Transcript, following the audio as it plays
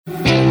High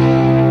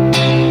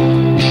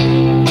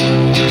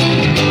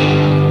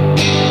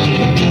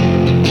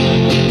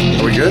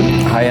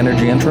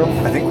energy intro?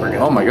 I think we're good.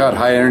 Oh my god,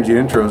 high energy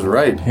intro is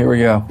right. Here we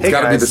go. It's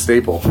got to be the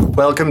staple.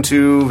 Welcome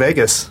to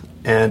Vegas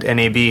and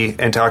NAB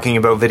and talking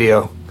about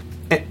video.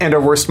 And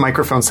our worst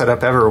microphone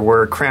setup ever.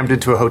 We're crammed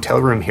into a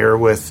hotel room here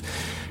with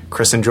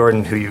Chris and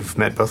Jordan, who you've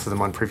met both of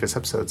them on previous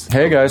episodes.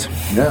 Hey guys.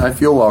 Yeah, I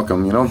feel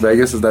welcome. You know,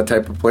 Vegas is that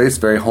type of place.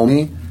 Very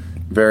homey,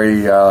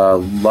 very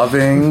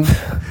loving,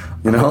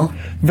 you know?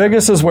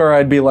 Vegas is where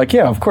I'd be like,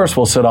 yeah, of course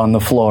we'll sit on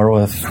the floor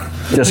with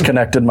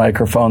disconnected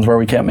microphones where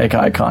we can't make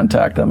eye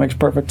contact. That makes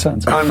perfect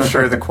sense. I'm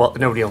sure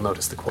nobody will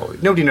notice the quality.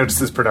 Nobody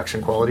notices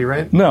production quality,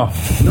 right? No.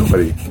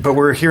 Nobody. But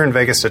we're here in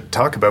Vegas to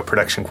talk about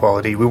production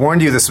quality. We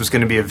warned you this was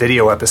going to be a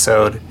video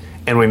episode,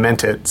 and we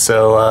meant it.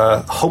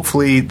 So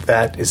hopefully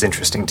that is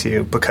interesting to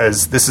you,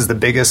 because this is the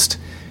biggest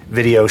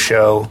video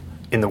show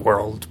in the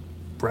world,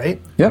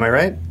 right? Yep. Am I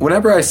right?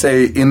 Whenever I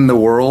say in the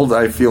world,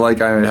 I feel like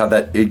I have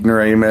that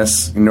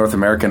ignoramus North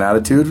American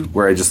attitude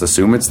where I just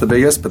assume it's the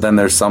biggest, but then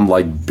there's some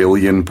like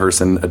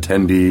billion-person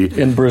attendee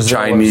In Brazil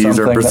Chinese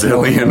or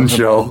Brazilian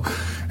show. About.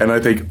 And I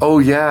think, oh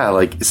yeah,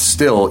 like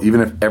still, even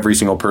if every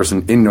single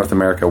person in North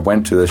America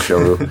went to this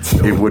show,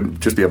 it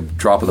would just be a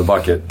drop in the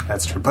bucket.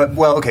 That's true.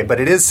 But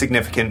it is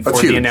significant for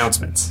the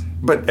announcements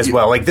as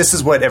well. Like, this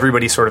is what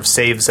everybody sort of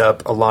saves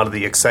up a lot of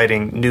the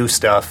exciting new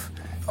stuff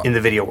in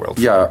the video world.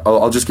 Yeah,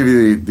 I'll just give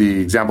you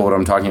the example of what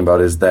I'm talking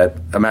about is that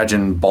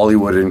imagine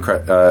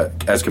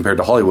Bollywood as compared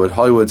to Hollywood.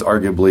 Hollywood's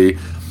arguably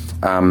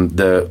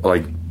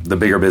the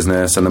bigger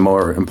business and the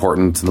more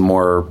important, the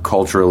more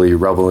culturally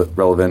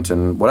relevant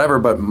and whatever,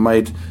 but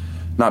might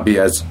not be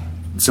as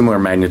similar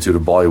magnitude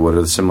of Bollywood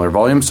or the similar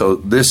volume. So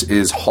this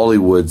is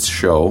Hollywood's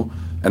show,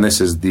 and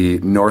this is the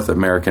North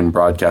American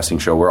broadcasting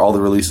show where all the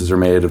releases are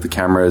made of the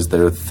cameras.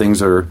 The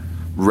things are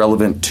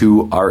relevant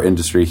to our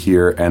industry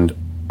here, and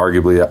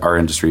arguably our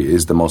industry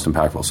is the most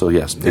impactful. So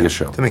yes, biggest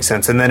show. That makes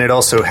sense. And then it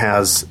also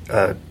has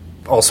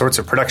all sorts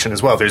of production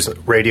as well. There's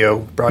radio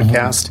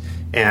broadcast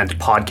and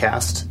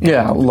podcast.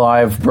 Yeah,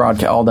 live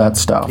broadcast, all that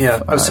stuff.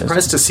 Yeah, I was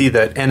surprised to see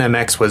that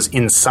NMX was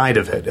inside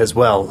of it as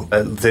well.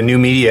 The New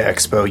Media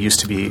Expo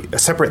used to be a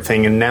separate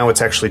thing, and now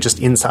it's actually just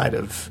inside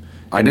of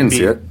I didn't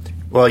see it.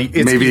 Well,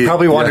 you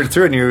probably wandered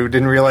through it and you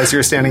didn't realize you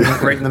were standing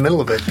right in the middle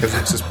of it because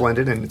it's just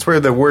blended in. It's where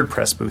the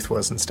WordPress booth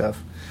was and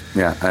stuff.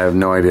 Yeah, I have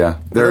no idea.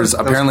 There's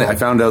apparently, cool. I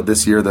found out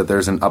this year that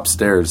there's an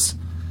upstairs,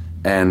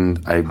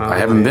 and I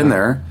haven't been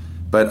there.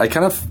 But I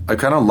kind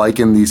of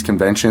liken these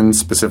conventions,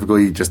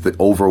 specifically just the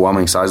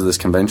overwhelming size of this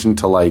convention,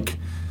 to like,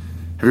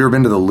 have you ever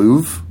been to the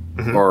Louvre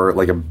or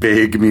like a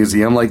big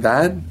museum like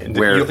that,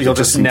 where you'll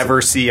just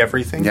never see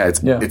everything? Yeah,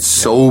 it's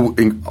so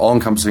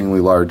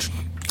all-encompassingly large.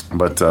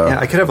 But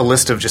I could have a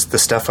list of just the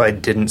stuff I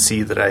didn't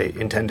see that I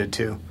intended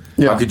to.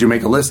 Yeah. How could you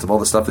make a list of all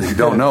the stuff that you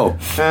don't know?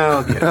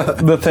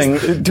 The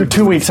thing,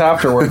 2 weeks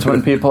afterwards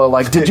when people are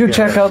like, did you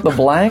check out the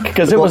blank?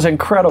 Because it was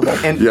incredible.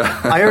 And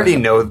I already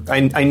know,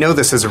 I know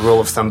this as a rule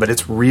of thumb, but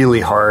it's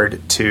really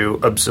hard to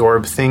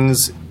absorb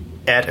things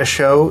at a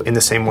show in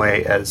the same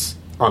way as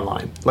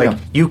online. Like,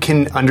 you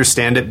can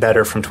understand it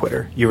better from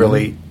Twitter. You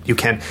really, you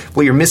can.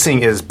 What you're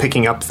missing is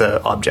picking up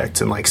the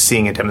object and, like,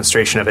 seeing a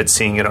demonstration of it,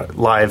 seeing it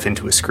live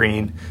into a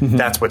screen.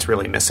 That's what's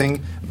really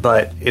missing.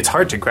 But it's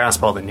hard to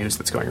grasp all the news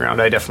that's going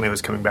around. I definitely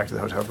was coming back to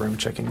the hotel room,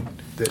 checking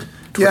the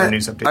Twitter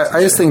news updates.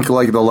 I just think,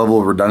 like, the level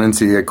of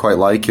redundancy I quite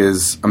like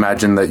is,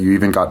 imagine that you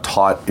even got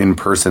taught in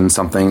person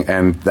something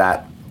and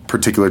that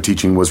particular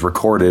teaching was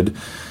recorded,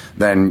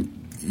 then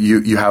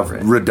you have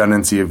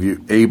redundancy of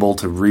you able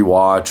to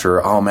rewatch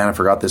or, oh man, I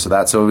forgot this or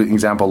that. So an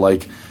example,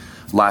 like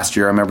last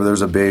year, I remember there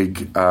was a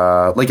big,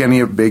 like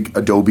any big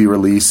Adobe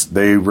release,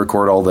 they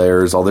record all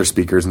their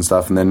speakers and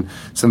stuff. And then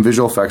some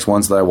visual effects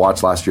ones that I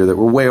watched last year that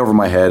were way over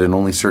my head and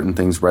only certain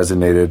things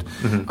resonated.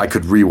 I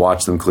could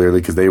rewatch them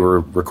clearly because they were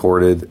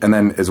recorded. And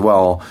then as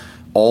well,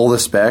 all the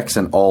specs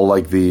and all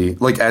like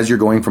as you're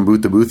going from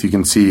booth to booth, you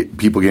can see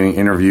people getting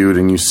interviewed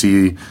and you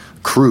see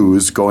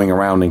crews going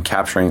around and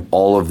capturing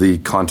all of the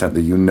content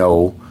that you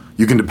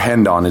can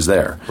depend on is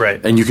there.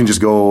 Right. And you can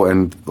just go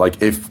and,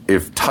 like,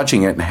 if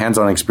touching it and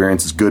hands-on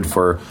experience is good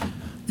for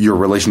your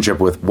relationship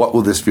with what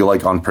will this feel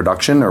like on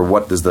production, or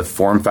what does the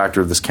form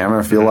factor of this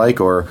camera feel like,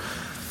 or...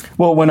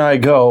 Well, when I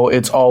go,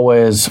 it's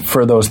always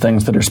for those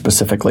things that are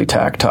specifically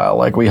tactile.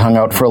 Like, we hung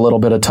out for a little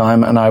bit of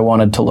time, and I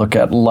wanted to look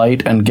at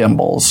light and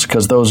gimbals,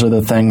 because those are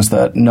the things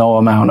that no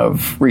amount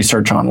of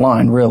research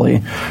online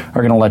really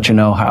are going to let you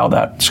know how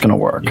that's going to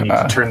work. You need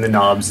to turn the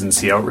knobs and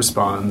see how it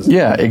responds.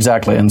 Yeah,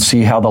 exactly, and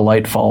see how the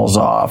light falls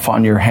off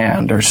on your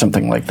hand or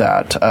something like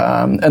that.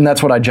 And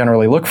that's what I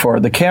generally look for.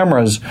 The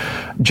cameras,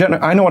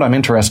 I know what I'm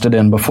interested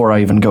in before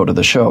I even go to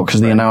the show,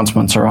 because the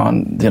announcements are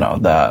on,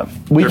 the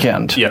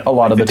weekend a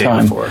lot of the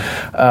time.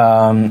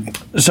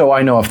 So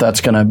I know if that's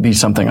going to be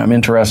something I'm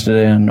interested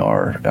in,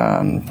 or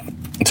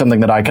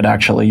something that I could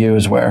actually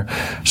use. Where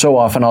so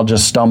often I'll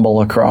just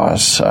stumble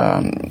across,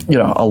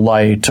 a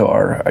light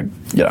or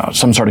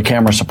some sort of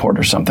camera support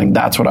or something.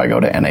 That's what I go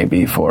to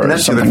NAB for. And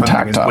that's something the other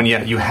fun tactile. thing is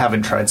when you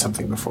haven't tried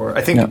something before.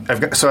 I think I've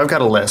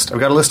got a list. I've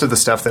got a list of the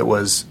stuff that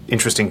was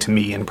interesting to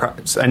me, and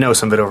I know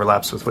some of it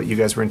overlaps with what you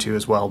guys were into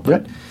as well.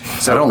 But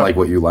I don't like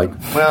what you like.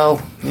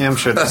 Well, yeah, I'm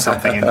sure there's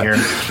something in here.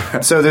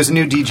 So there's a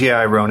new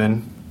DJI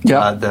Ronin.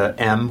 Yeah. The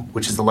M,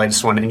 which is the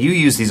lightest one, and you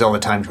use these all the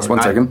time, Jordan.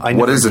 1 second. I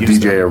what is a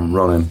DJI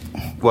Ronin?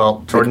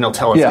 Well, Jordan will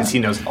tell us because he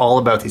knows all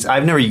about these.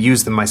 I've never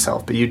used them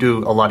myself, but you do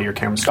a lot of your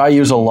camera stuff. I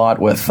use a lot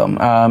with them,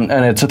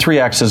 and it's a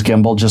 3-axis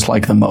gimbal, just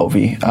like the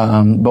Movi.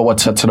 But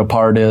what sets it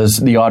apart is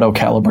the auto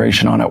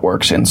calibration on it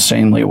works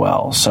insanely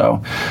well.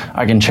 So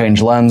I can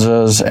change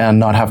lenses and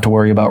not have to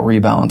worry about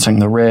rebalancing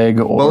the rig.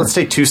 Well, let's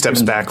take 2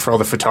 steps back for all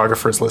the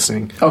photographers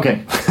listening. Okay.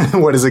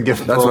 What is a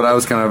gimbal? That's what I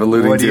was kind of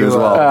alluding to as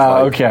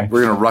well. Okay.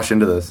 We're going to rush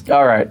into this.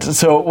 All right.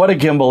 So what a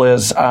gimbal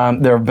is,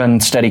 there have been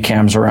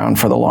Steadicams around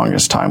for the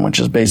longest time, which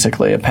is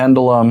basically a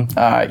pendulum.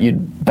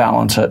 You'd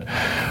balance it,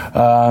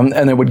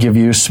 and it would give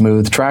you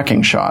smooth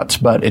tracking shots.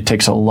 But it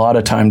takes a lot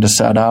of time to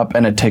set up,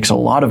 and it takes a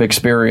lot of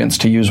experience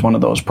to use one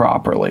of those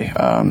properly.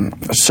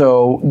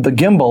 So the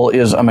gimbal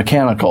is a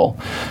mechanical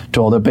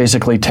tool that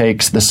basically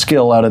takes the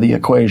skill out of the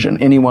equation.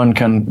 Anyone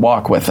can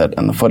walk with it,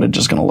 and the footage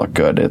is going to look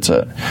good.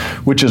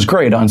 Which is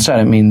great on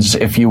set. It means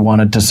if you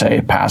wanted to,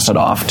 say, pass it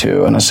off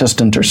to an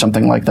assistant or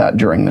something like that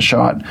during the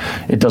shot,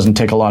 it doesn't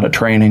take a lot of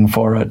training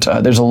for it.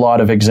 There's a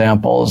lot of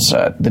examples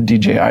at the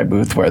DJI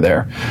booth where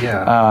they're,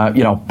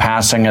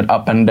 passing it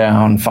up and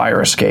down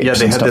fire escapes. Yeah,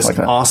 they and had stuff this like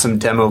that. awesome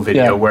demo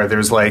video where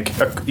there's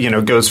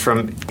goes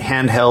from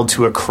handheld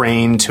to a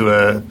crane to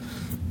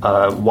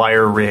a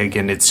wire rig,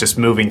 and it's just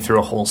moving through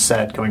a whole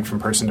set, going from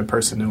person to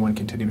person in one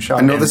continuous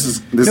shot. I know and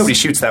this nobody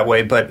shoots that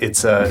way, but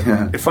it's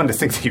fun to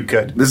think that you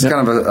could. This is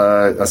kind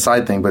of a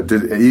side thing, but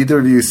did either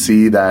of you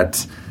see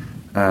that?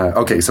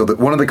 So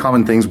one of the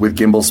common things with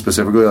gimbals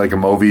specifically, like a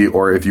Movi,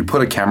 or if you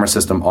put a camera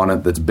system on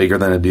it that's bigger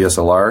than a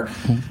DSLR,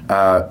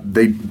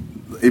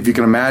 if you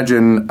can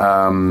imagine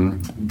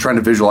trying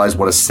to visualize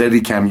what a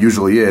Steadicam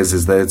usually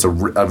is that it's a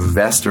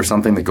vest or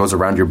something that goes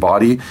around your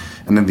body,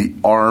 and then the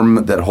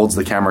arm that holds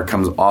the camera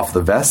comes off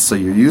the vest, so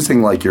you're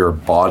using like your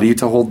body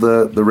to hold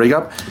the rig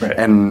up. Right.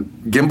 And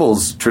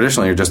gimbals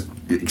traditionally are just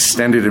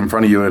extended in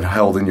front of you and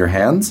held in your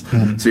hands,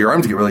 so your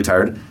arms get really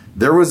tired.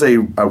 There was a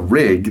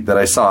rig that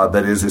I saw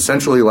that is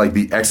essentially like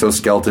the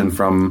exoskeleton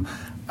from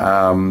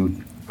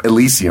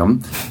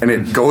Elysium, and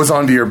it goes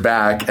onto your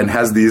back and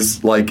has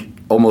these like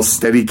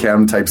almost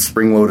Steadicam type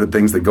spring-loaded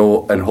things that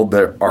go and hold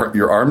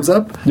your arms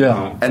up.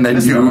 Yeah, and then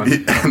and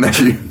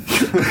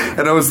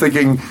I was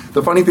thinking,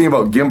 the funny thing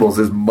about gimbals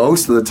is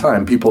most of the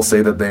time people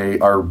say that they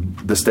are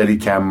the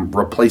Steadicam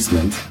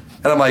replacement,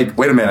 and I'm like,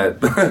 wait a minute.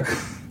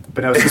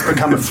 But now it's just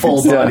become a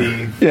full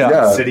body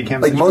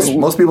Steadicam. Like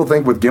most people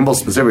think with gimbals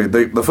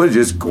specifically, the footage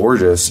is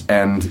gorgeous,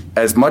 and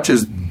as much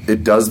as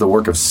it does the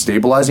work of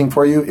stabilizing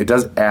for you, it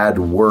does add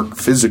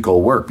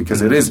physical work,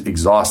 because it is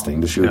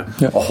exhausting to shoot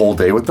a whole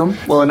day with them.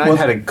 Well, and I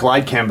had a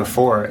glide cam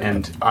before,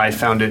 and I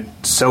found it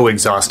so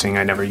exhausting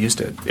I never used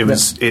it.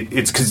 It's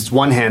because it's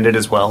one-handed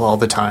as well all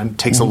the time. It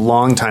takes a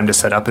long time to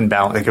set up and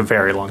balance, like a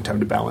very long time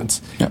to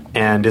balance,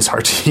 and it's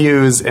hard to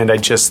use. And I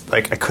just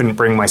I couldn't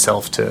bring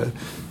myself to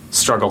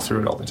struggle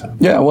through it all the time.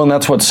 Yeah, well, and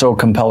that's what's so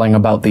compelling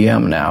about the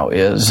M now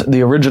is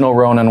the original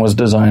Ronin was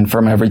designed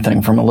from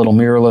everything from a little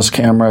mirrorless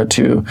camera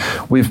to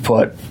we've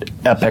put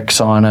Epics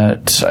on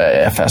it,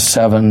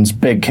 FS7s,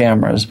 big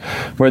cameras,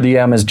 where the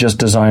M is just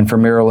designed for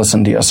mirrorless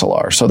and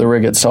DSLR. So the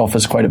rig itself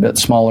is quite a bit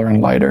smaller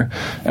and lighter.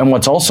 And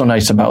what's also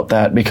nice about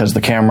that, because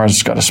the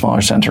camera's got a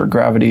smaller center of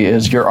gravity,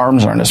 is your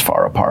arms aren't as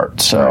far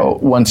apart. So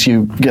once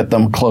you get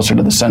them closer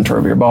to the center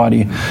of your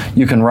body,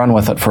 you can run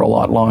with it for a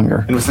lot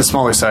longer. And with the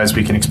smaller size,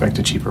 we can expect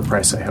a cheaper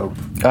price, I hope.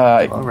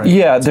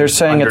 Yeah, they're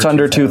saying it's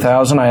under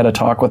 $2,000. I had a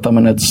talk with them,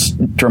 and it's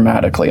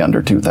dramatically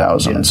under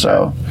 $2,000. Yeah,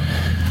 so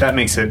that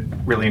makes it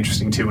really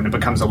interesting too, when it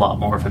becomes a lot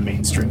more of a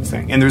mainstream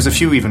thing. And there's a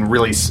few even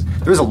really.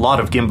 There's a lot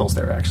of gimbals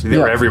there actually. They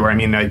were everywhere. I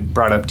mean, I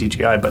brought up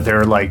DJI, but there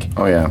are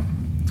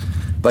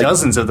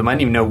dozens of them. I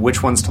didn't even know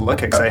which ones to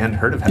look at because I hadn't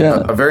heard of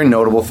them. A very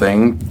notable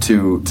thing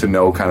to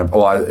know, kind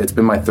of. It's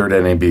been my third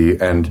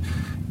NAB, and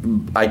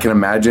I can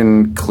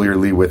imagine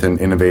clearly with an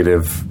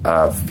innovative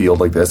field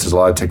like this, there's a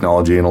lot of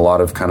technology and a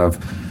lot of kind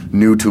of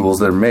new tools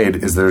that are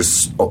made, is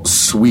there's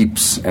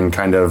sweeps and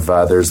kind of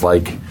there's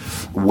like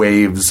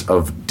waves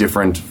of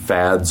different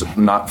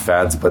not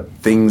fads, but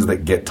things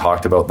that get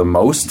talked about the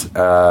most.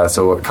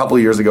 So a couple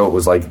of years ago, it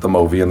was like the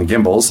Movi and the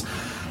gimbals.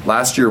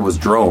 Last year was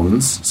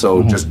drones,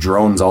 so just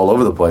drones all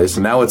over the place.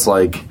 And now it's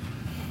like,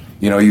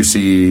 you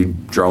see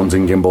drones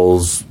and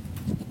gimbals,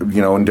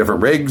 in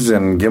different rigs,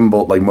 and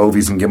like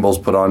Movies and gimbals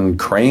put on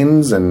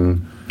cranes,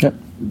 and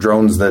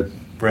drones that.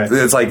 Right.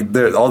 It's like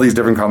all these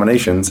different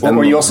combinations. Well,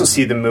 or you also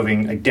see them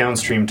moving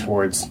downstream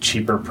towards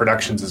cheaper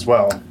productions as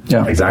well.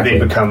 Yeah, exactly.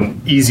 They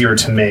become easier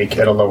to make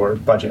at a lower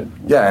budget.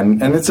 Yeah, and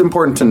it's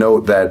important to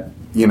note that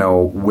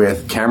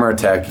with camera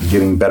tech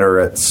getting better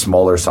at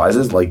smaller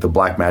sizes, like the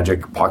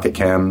Blackmagic pocket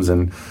cams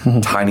and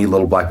tiny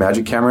little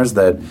Blackmagic cameras,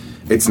 that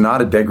it's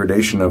not a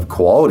degradation of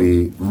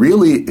quality.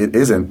 Really, it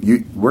isn't.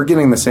 We're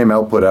getting the same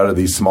output out of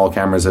these small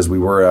cameras as we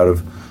were out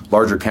of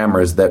larger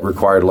cameras that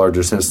required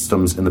larger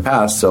systems in the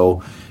past.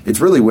 So it's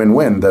really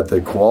win-win that the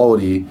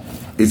quality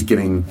is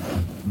getting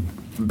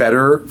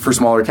better for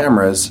smaller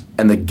cameras,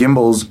 and the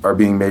gimbals are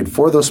being made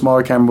for those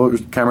smaller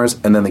cameras,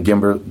 and then the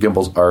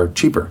gimbals are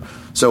cheaper.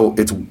 So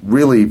it's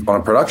really,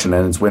 on a production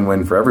end, it's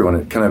win-win for everyone.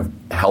 It kind of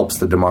helps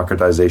the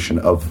democratization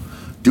of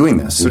doing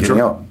this. So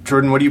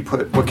Jordan,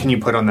 what can you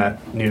put on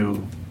that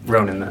new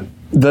Ronin then?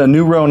 The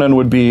new Ronin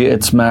would be,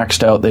 it's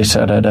maxed out, they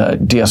said, at a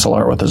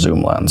DSLR with a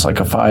zoom lens, like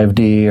a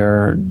 5D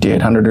or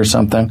D800 or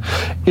something.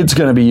 It's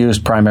going to be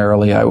used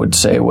primarily, I would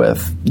say,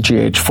 with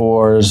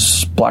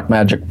GH4s,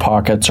 Blackmagic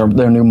Pockets, or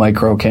their new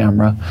micro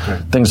camera,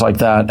 things like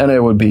that. And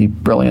it would be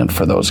brilliant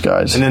for those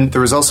guys. And then there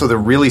was also the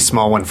really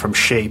small one from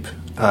Shape.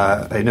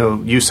 I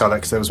know you saw that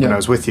because that was when I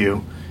was with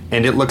you.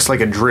 And it looks like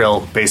a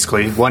drill,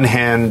 basically. One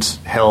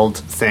hand-held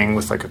thing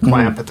with like a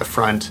clamp at the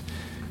front.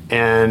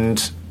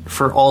 And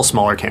for all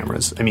smaller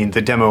cameras. I mean,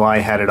 the demo I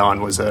had it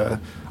on was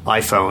a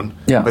iPhone.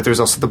 Yeah. But there's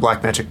also the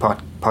Blackmagic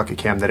Pocket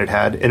Cam that it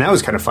had. And that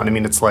was kind of fun. I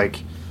mean, it's like,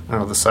 I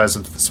don't know, the size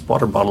of this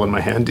water bottle in my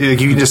hand. You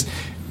can just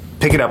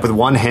pick it up with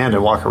one hand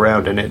and walk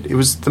around. And it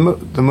was the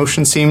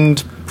motion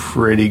seemed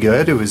pretty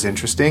good. It was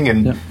interesting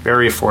and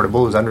very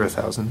affordable. It was under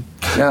 $1,000.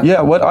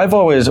 Yeah, what I've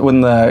always,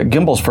 when the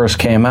gimbals first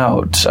came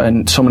out,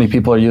 and so many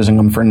people are using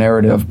them for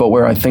narrative, but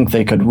where I think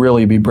they could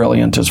really be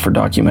brilliant is for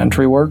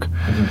documentary work.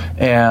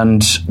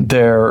 And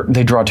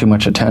they draw too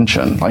much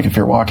attention. Like if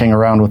you're walking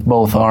around with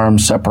both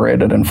arms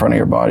separated in front of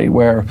your body,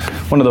 where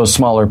one of those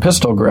smaller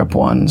pistol grip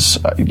ones,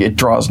 it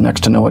draws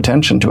next to no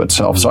attention to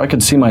itself. So I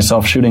could see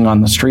myself shooting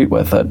on the street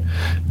with it,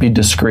 be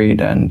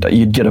discreet, and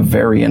you'd get a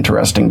very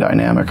interesting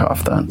dynamic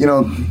off that.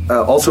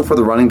 Also for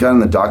the running gun,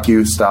 the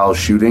docu-style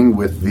shooting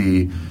with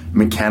the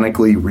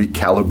mechanically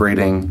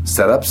recalibrating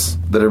setups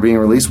that are being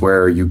released,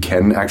 where you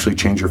can actually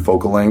change your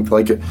focal length.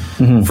 Like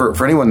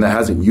for anyone that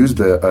hasn't used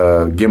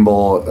a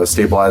gimbal, a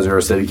stabilizer,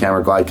 a steady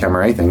camera, glide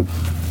camera, or anything,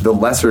 the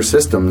lesser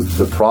systems,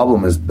 the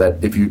problem is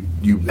that if you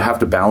have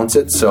to balance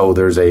it, so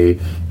there's a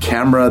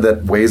camera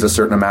that weighs a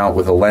certain amount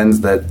with a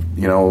lens that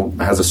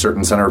has a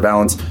certain center of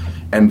balance,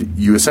 and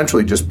you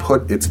essentially just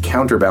put its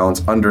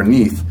counterbalance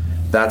underneath.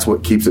 That's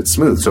what keeps it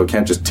smooth. So it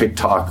can't just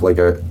tick-tock like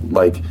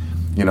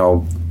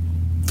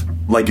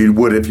you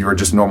would if you were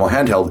just normal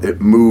handheld. It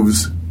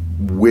moves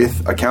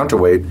with a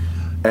counterweight.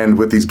 And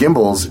with these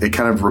gimbals, it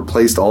kind of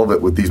replaced all of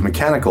it with these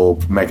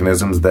mechanical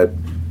mechanisms that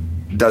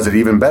does it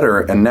even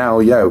better. And now,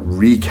 it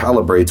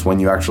recalibrates when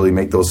you actually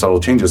make those subtle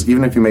changes.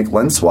 Even if you make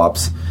lens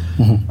swaps,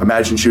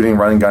 imagine shooting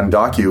running gun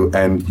docu,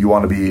 and you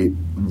want to be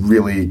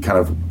really kind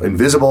of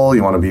invisible,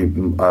 you want to be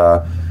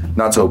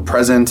not so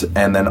present,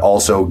 and then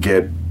also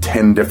get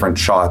 10 different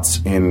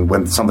shots in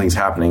when something's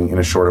happening in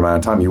a short amount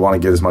of time. You want to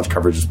get as much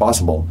coverage as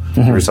possible.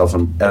 Give yourself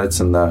some edits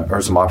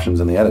or some options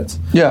in the edits.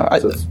 Yeah,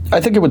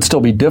 I think it would still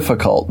be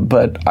difficult,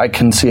 but I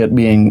can see it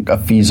being a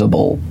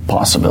feasible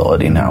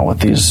possibility now with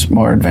these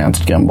more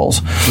advanced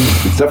gimbals.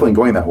 It's definitely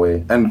going that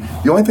way. And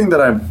the only thing that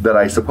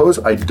I suppose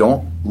I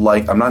don't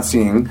like, I'm not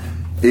seeing,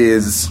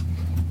 is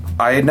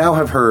I now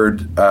have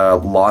heard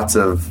lots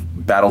of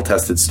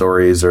battle-tested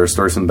stories or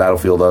stories from the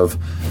battlefield of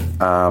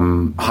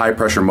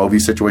high-pressure Movi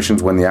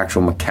situations when the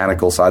actual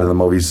mechanical side of the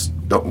Movies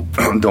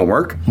don't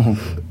work.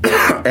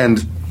 And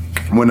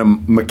when a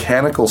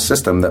mechanical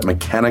system that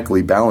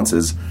mechanically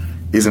balances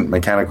isn't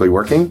mechanically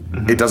working,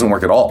 it doesn't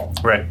work at all.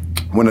 Right.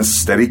 When a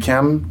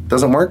Steadicam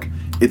doesn't work,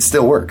 it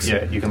still works.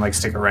 Yeah, you can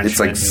stick a wrench. It's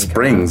like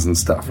springs and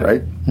stuff,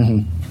 right?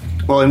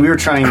 Well, and we were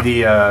trying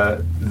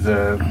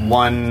the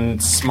one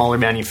smaller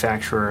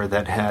manufacturer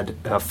that had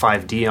a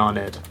 5D on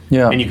it,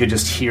 and you could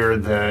just hear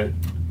the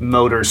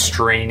motor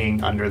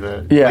straining under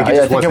the... Yeah,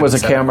 I think it was a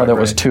camera that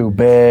was too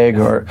big,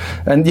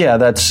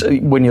 that's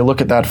when you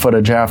look at that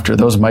footage after,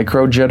 those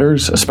micro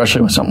jitters,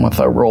 especially with something with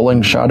a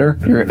rolling shutter,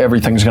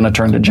 everything's going to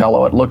turn to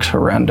jello. It looks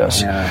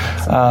horrendous.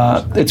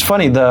 It's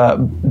funny, the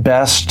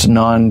best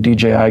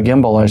non-DJI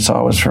gimbal I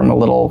saw was from a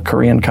little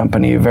Korean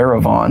company,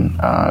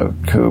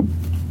 Veravon, who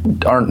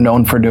aren't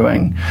known for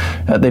doing.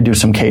 They do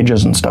some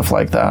cages and stuff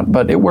like that,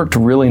 but it worked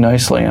really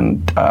nicely,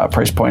 and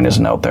price point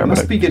isn't out there. It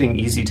must be getting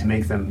easy to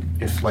make them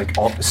if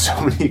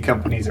so many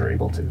companies are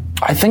able to.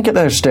 I think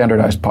there's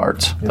standardized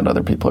parts that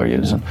other people are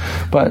using.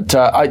 But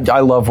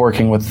I love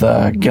working with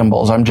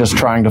gimbals. I'm just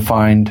trying to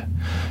find...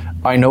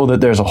 I know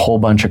that there's a whole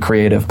bunch of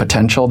creative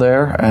potential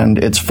there, and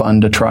it's fun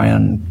to try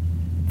and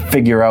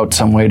figure out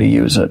some way to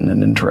use it in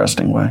an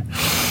interesting way.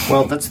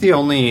 Well, that's the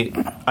only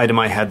item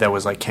I had that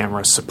was like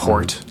camera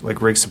support,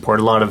 like rig support.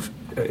 A lot of...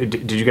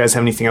 did you guys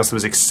have anything else that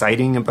was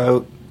exciting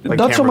about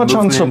not so much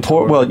on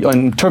support. Well,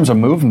 in terms of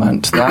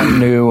movement, that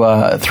new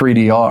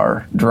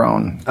 3DR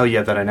drone. Oh,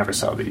 yeah, that I never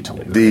saw, but you told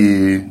me about.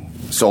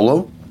 The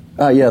Solo?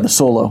 The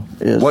Solo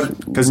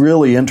is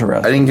really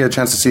interesting. I didn't get a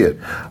chance to see it.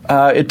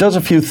 It does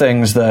a few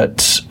things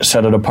that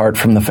set it apart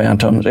from the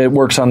Phantom. It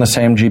works on the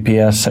same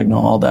GPS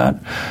signal, all that,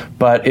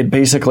 but it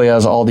basically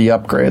has all the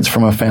upgrades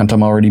from a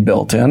Phantom already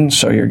built in.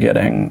 So you're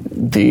getting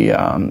the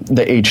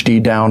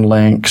HD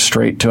downlink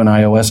straight to an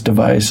iOS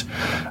device.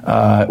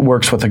 It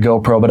works with the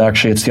GoPro, but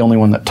actually it's the only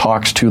one that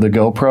talks to the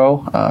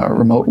GoPro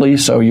remotely.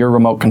 So your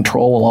remote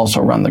control will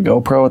also run the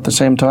GoPro at the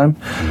same time.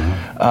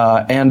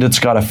 And it's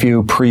got a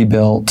few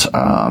pre-built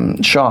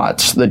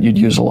shots that you'd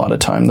use a lot of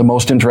time. The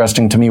most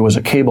interesting to me was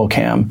a cable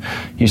cam.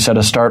 You set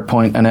a start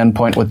point and end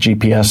point with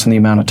GPS and the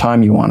amount of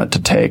time you want it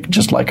to take,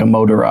 just like a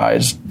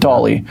motorized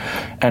dolly,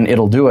 and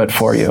it'll do it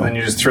for you. And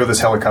you just throw this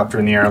helicopter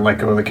in the air and let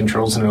go of the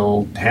controls and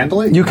it'll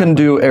handle it? You can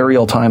do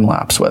aerial time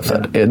lapse with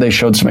it. They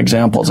showed some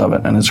examples of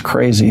it, and it's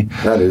crazy.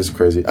 That is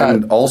crazy.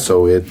 And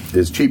also, it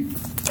is cheap.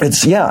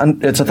 It's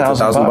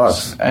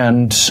 $1,000.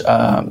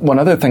 And one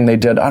other thing they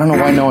did, I don't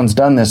know why no one's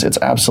done this, it's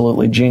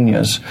absolutely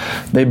genius.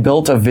 They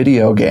built a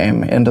video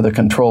game into the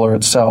controller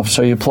itself.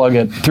 So you plug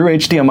it through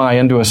HDMI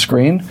into a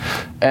screen,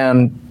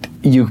 and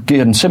you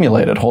can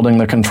simulate it holding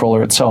the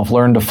controller itself.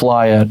 Learn to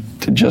fly it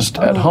just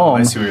at home.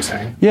 I see what you're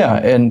saying. Yeah,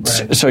 and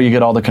so you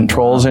get all the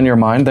controls in your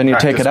mind, then you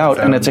take it out,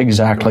 and it's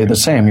exactly the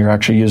same. You're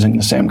actually using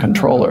the same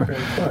controller.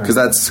 Because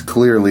that's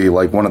clearly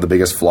like one of the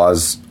biggest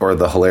flaws, or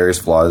the hilarious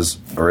flaws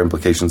or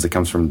implications that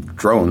comes from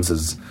drones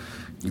is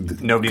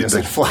nobody does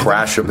the fly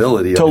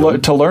crashability.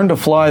 To learn to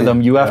fly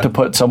them, you have to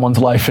put someone's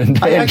life in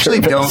danger. I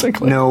actually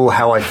basically. don't know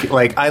how I feel.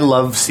 Like, I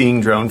love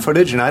seeing drone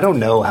footage, and I don't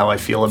know how I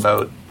feel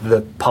about the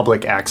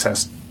public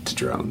access to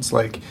drones.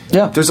 Like,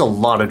 there's a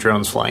lot of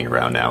drones flying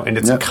around now, and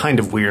it's kind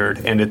of weird,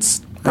 and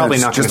it's probably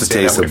not going to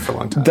stay that way for a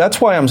long time.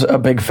 That's why I'm a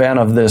big fan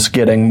of this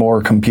getting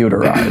more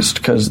computerized,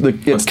 because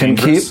it can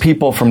keep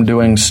people from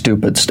doing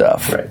stupid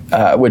stuff,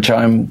 which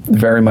I'm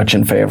very much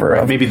in favor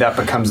of. Maybe that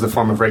becomes the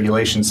form of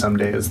regulation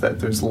someday, is that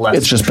there's less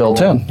It's just control.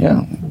 built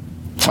in,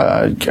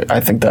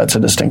 I think that's a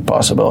distinct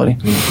possibility.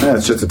 Yeah,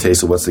 it's just a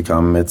taste of what's to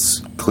come. It's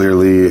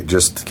clearly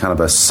just kind of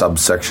a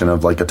subsection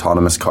of like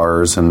autonomous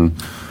cars and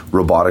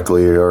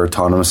robotically or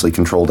autonomously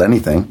controlled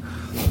anything.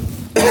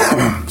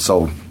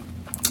 So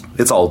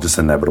it's all just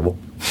inevitable.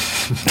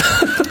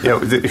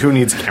 Who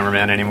needs a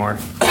cameraman anymore?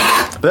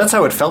 But that's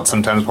how it felt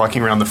sometimes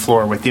walking around the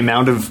floor with the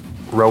amount of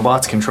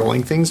robots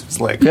controlling things. It's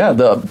like,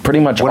 pretty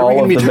much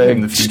all of the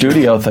big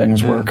studio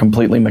things were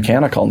completely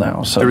mechanical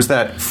now. So there was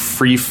that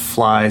free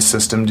fly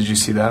system. Did you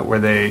see that, where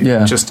they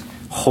just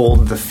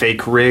hold the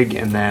fake rig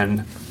and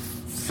then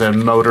the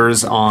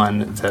motors on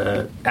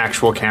the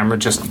actual camera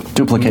just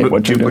duplicate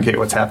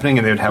what's happening,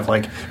 and they would have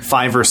like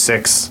 5 or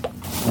 6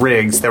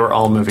 rigs that were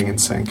all moving in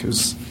sync. It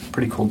was a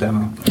pretty cool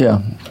demo.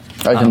 Yeah.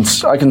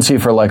 I can see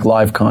for like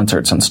live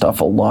concerts and stuff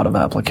a lot of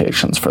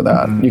applications for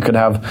that. Mm-hmm. You could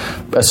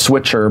have a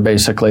switcher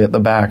basically at the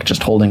back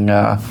just holding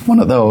one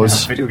of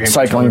those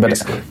cycling, but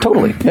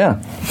totally,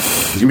 yeah.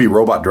 There's gonna be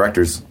robot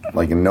directors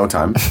like in no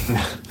time,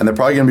 and they're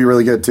probably gonna be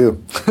really good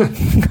too.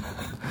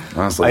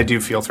 Honestly, I do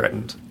feel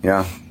threatened.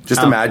 Yeah.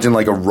 Just imagine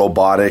like a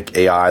robotic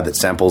AI that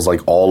samples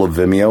like all of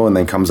Vimeo and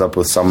then comes up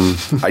with some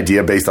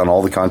idea based on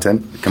all the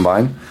content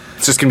combined.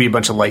 It's just going to be a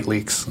bunch of light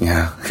leaks.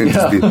 Yeah.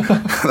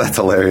 That's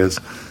hilarious.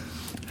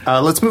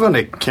 Let's move on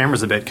to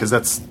cameras a bit, because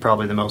that's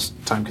probably the most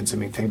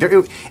time-consuming thing.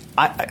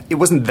 It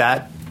wasn't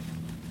that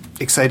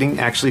exciting,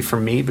 actually, for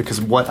me,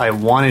 because what I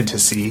wanted to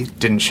see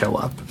didn't show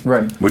up.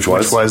 Right. Which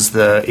was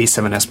the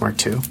A7S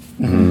Mark II.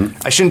 Mm-hmm.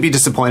 I shouldn't be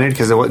disappointed,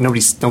 because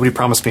nobody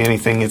promised me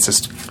anything. It's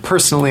just,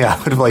 personally, I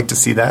would have liked to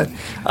see that.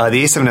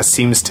 The A7S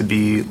seems to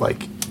be,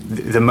 like,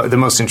 the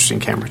most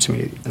interesting camera to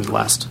me in the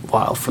last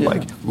while for,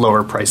 like,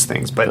 lower-priced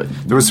things. But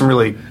there was some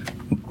really...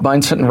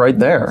 Mine's sitting right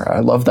there.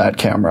 I love that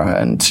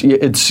camera, and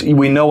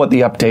we know what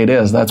the update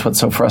is. That's what's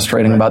so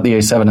frustrating about the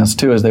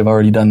A7S II is they've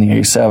already done the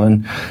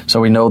A7,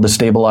 so we know the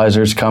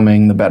stabilizer's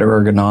coming, the better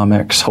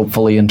ergonomics,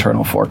 hopefully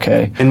internal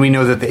 4K, and we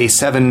know that the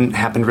A7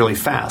 happened really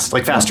fast,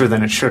 like faster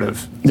than it should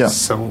have. Yeah.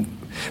 So,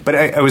 but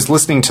I was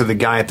listening to the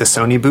guy at the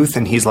Sony booth,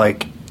 and he's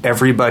like,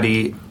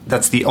 everybody,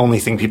 that's the only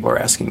thing people are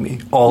asking me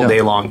all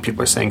day long.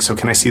 People are saying, "So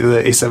can I see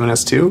the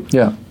A7S II?"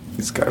 Yeah.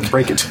 He's got to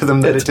break it to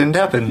them that it didn't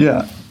happen.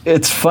 Yeah.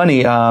 It's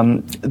funny.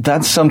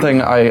 That's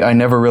something I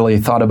never really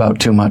thought about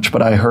too much,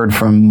 but I heard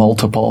from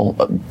multiple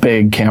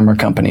big camera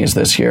companies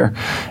this year,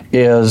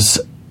 is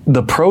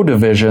the pro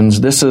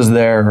divisions, this is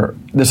their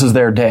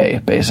day,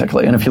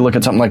 basically. And if you look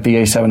at something like the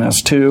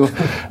A7S II,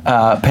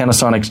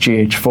 Panasonic's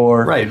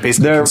GH4, right,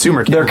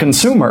 basically they're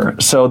consumer.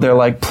 So they're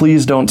like,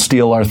 please don't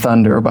steal our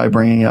thunder by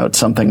bringing out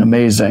something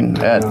amazing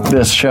at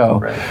this show,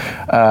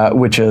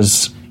 which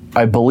is,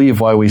 I believe,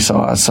 why we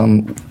saw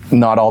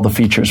not all the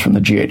features from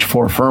the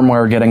GH4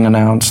 firmware getting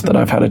announced that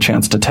I've had a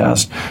chance to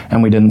test,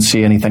 and we didn't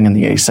see anything in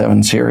the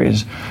A7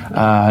 series.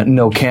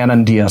 No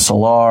Canon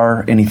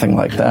DSLR, anything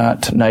like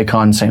that.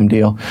 Nikon, same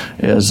deal.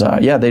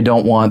 They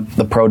don't want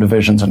the pro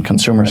divisions and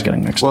consumers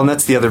getting mixed up. Well, and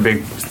that's the other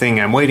big thing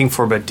I'm waiting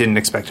for, but didn't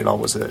expect at all,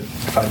 was a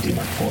 5D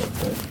Mark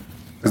IV.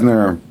 Isn't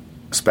there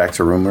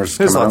specs or rumors?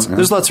 There's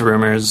lots of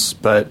rumors,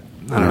 but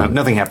I don't know.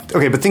 Nothing happened.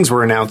 Okay, but things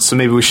were announced, so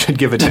maybe we should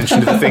give attention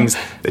to the things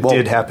that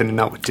did happen and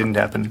not what didn't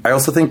happen. I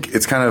also think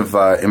it's kind of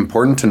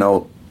important to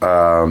note,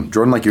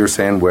 Jordan, like you were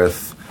saying,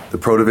 with the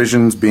Pro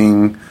Division's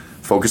being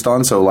focused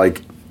on. So,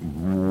 like,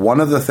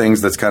 one of the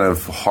things that's kind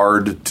of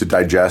hard to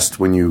digest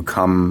when you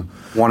come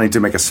wanting to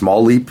make a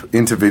small leap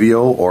into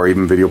video or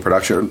even video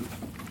production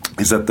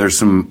is that there's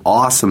some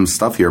awesome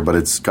stuff here, but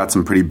it's got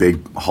some pretty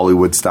big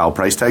Hollywood-style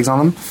price tags on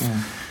them.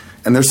 Yeah.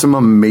 And there's some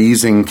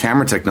amazing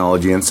camera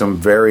technology and some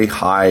very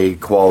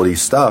high-quality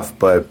stuff,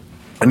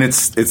 and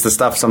it's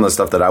some of the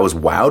stuff that I was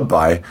wowed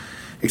by,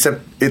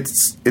 except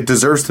it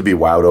deserves to be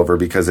wowed over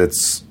because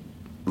it's,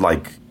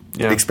 like,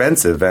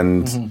 expensive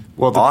and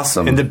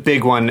awesome. And the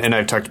big one, and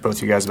I've talked to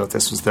both you guys about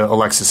this, was the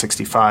Alexa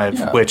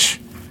 65, which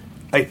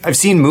I've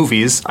seen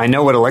movies. I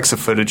know what Alexa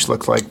footage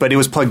looked like, but it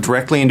was plugged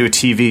directly into a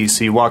TV,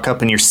 so you walk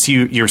up and you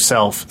see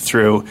yourself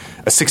through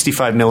a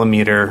 65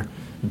 millimeter,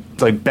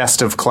 like,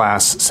 best of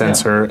class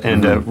sensor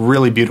and a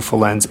really beautiful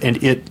lens. And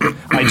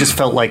I just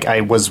felt like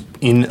I was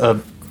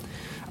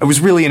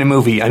really in a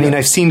movie. I mean,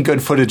 I've seen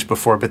good footage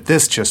before, but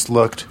this just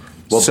looked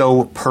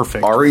so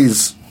perfect.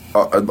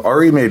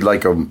 Ari made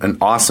like an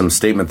awesome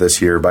statement this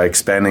year by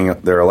expanding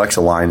their Alexa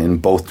line in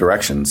both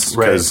directions.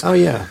 Right. Oh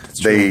yeah,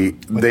 they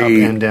up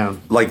and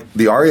down. Like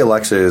the Ari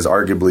Alexa is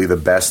arguably the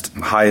best,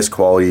 highest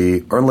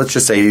quality, or let's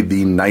just say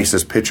the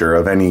nicest picture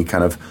of any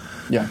kind of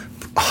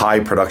high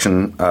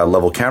production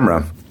level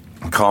camera.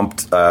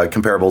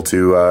 Comparable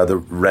to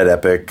the Red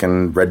Epic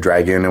and Red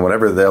Dragon and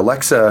whatever. The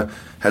Alexa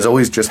has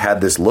always just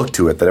had this look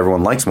to it that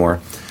everyone likes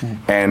more.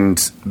 And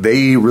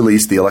they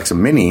released the Alexa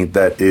Mini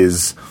that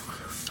is,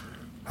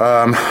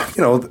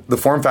 the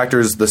form factor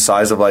is the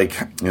size of, like,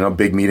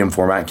 big medium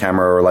format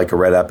camera or like a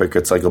Red Epic.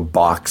 It's like a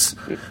box.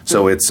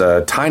 So it's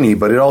tiny,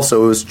 but it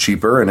also is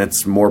cheaper and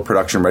it's more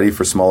production ready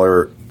for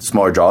smaller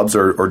jobs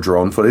or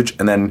drone footage.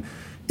 And then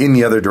in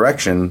the other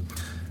direction,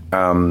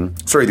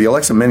 the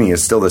Alexa Mini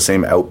is still the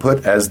same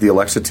output as the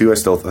Alexa 2. I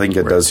still think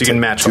it does. So you can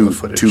match all the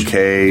footage.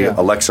 2K,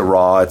 Alexa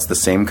RAW. It's the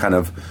same kind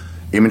of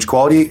image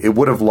quality. It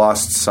would have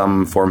lost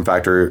some form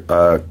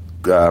factor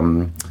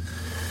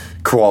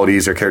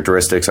qualities or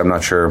characteristics. I'm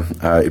not sure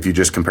if you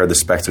just compare the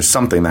specs. There's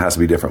something that has to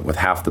be different with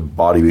half the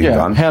body being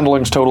gone.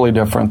 Handling's totally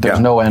different. There's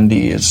no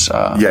NDs.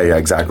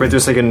 Exactly. Right,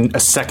 there's like a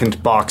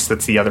second box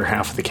that's the other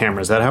half of the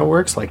camera. Is that how it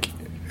works? Like,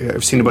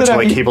 I've seen a bunch of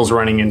cables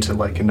running into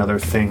like another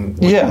thing.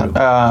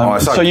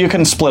 So you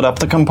can split up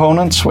the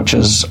components, which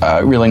is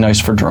really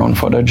nice for drone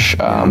footage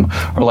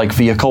or like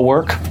vehicle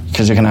work,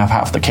 because you can have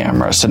half the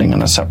camera sitting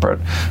in a separate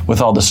with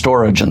all the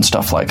storage and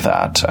stuff like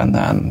that, and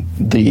then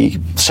the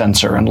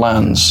sensor and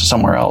lens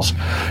somewhere else.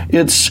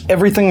 It's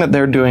everything that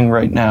they're doing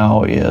right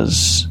now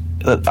is.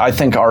 I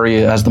think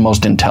Ari has the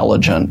most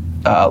intelligent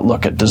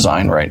look at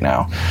design right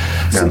now.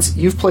 Since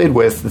you've played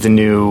with the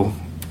new.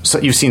 So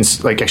you've seen,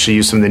 like, actually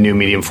use some of the new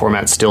medium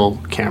format still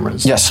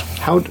cameras. Yes.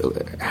 How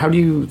do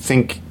you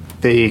think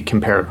they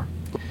compare?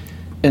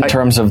 In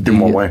terms of the... In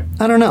what way?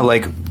 I don't know,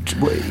 like... I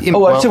see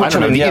what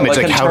you mean. The image,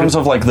 like in terms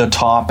of, like, the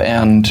top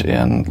end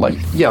and, like...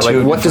 Yeah,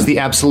 like, what does the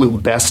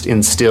absolute best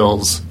in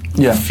stills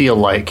feel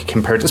like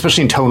compared to...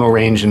 Especially in tonal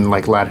range and,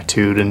 like,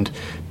 latitude and...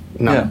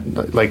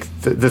 like,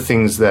 the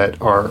things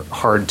that are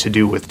hard to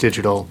do with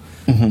digital...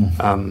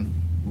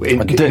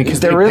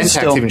 Because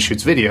Pentax even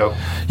shoots video.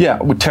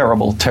 Yeah, with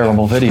terrible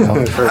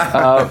video.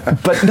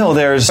 But no,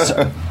 there's...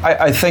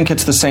 I think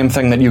it's the same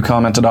thing that you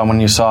commented on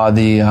when you saw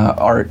the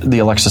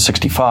Alexa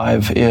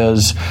 65,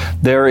 is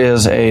there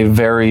is a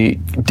very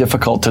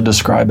difficult to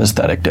describe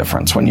aesthetic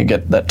difference when you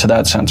get to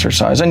that sensor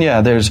size. And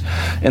there's,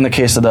 in the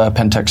case of the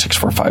Pentax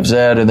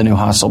 645Z or the new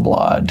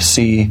Hasselblad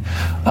C,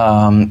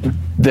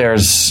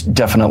 there's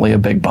definitely a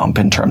big bump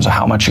in terms of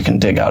how much you can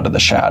dig out of the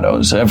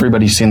shadows.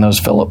 Everybody's seen those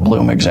Philip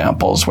Bloom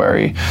examples where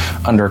he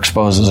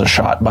underexposes a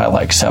shot by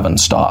like 7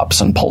 stops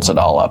and pulls it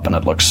all up and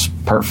it looks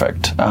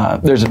perfect.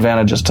 There's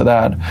advantages to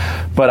that,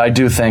 but I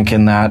do think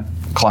in that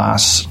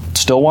class,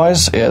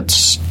 still-wise,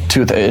 it's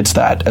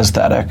that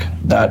aesthetic,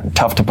 that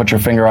tough to put your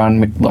finger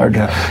on,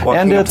 larger. Well,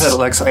 and it's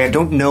Alexa, I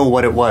don't know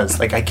what it was.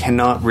 Like, I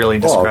cannot really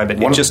describe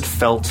it. It just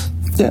felt.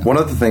 Yeah. One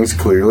of the things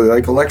clearly,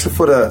 like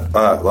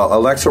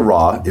Alexa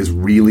RAW is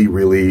really,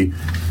 really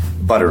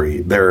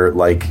buttery. They're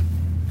like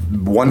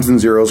ones and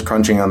zeros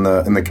crunching in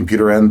the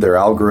computer end. Their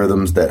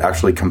algorithms that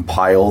actually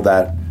compile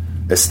that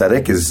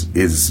aesthetic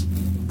is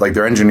like,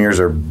 their engineers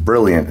are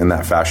brilliant in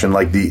that fashion.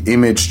 Like, the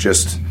image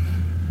just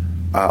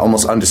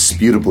almost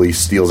undisputably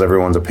steals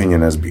everyone's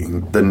opinion as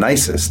being the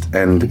nicest,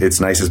 and it's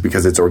nicest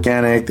because it's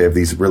organic. They have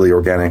these really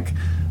organic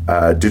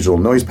digital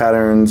noise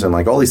patterns and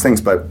like all these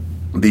things, but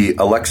the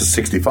Alexa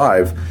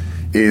 65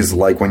 is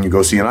like when you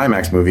go see an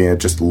IMAX movie and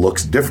it just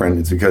looks different.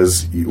 It's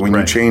because when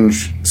you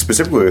change,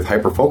 specifically with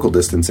hyperfocal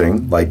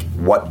distancing, like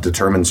what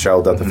determines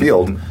shallow depth of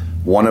field,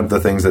 one of the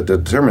things that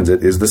determines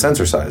it is the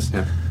sensor size.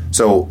 Yeah.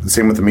 So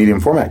same with the medium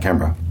format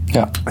camera.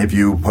 Yeah. If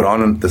you put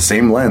on the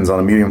same lens on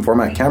a medium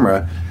format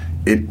camera,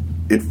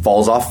 it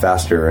falls off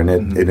faster,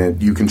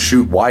 and you can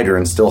shoot wider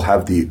and still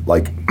have the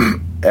like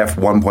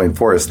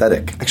f1.4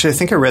 aesthetic. Actually, I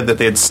think I read that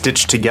they had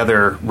stitched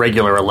together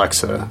regular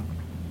Alexa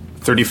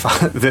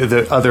 35,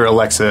 the other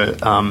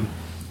Alexa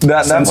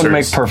That would sensors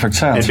make perfect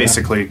sense. and yeah.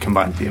 basically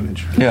combine the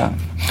image. Yeah.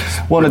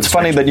 Well, and it's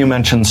funny that you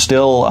mentioned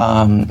still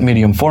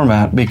medium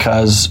format,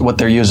 because what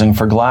they're using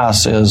for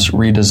glass is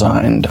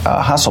redesigned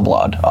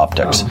Hasselblad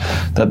optics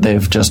that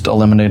they've just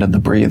eliminated the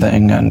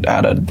breathing and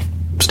added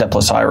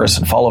stepless iris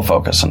and follow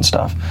focus and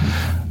stuff.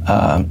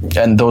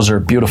 And those are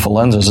beautiful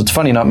lenses. It's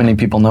funny, not many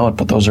people know it,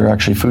 but those are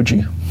actually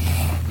Fuji.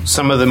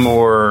 Some of the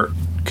more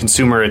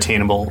consumer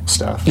attainable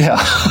stuff.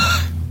 Yeah.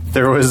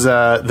 There was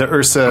the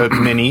Ursa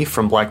Mini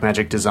from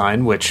Blackmagic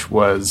Design, which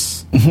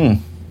was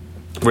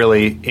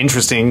really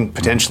interesting,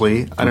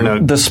 potentially. I don't know.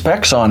 The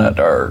specs on it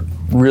are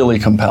really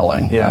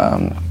compelling.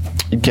 Yeah.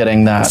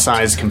 Getting that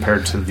size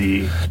compared to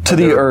the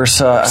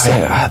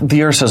Ursa.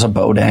 The Ursa's a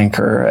boat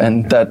anchor,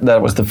 and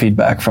that was the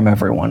feedback from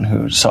everyone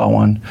who saw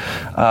one.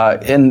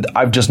 And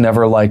I've just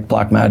never liked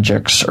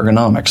Blackmagic's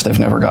ergonomics. They've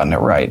never gotten it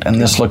right. And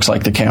this looks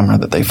like the camera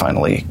that they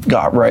finally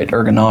got right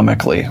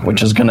ergonomically,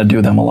 which is going to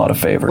do them a lot of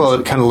favors. Well,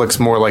 it kind of looks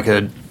more like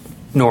a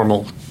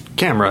normal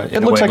camera.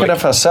 It looks like an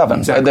FS7.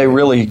 Exactly. They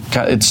really,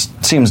 it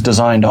seems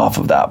designed off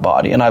of that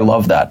body, and I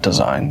love that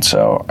design.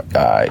 So,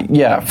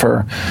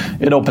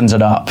 it opens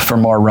it up for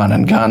more run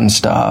and gun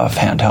stuff,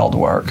 handheld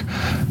work,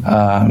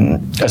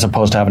 as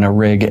opposed to having to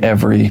rig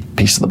every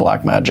piece of the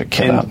Blackmagic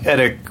kit and up. at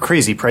a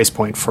crazy price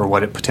point for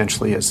what it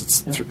potentially is.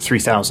 It's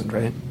 $3,000,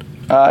 right?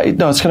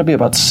 No, it's going to be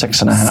about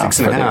 $6,500.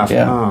 $6,500.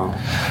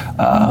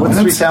 Yeah. What's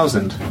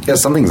 3,000? Yeah,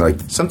 something's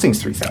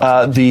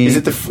 3,000. Is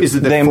it the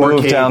they 4K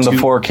moved down the to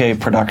 4K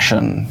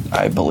production,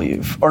 I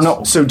believe, or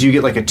no? So do you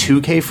get like a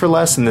 2K for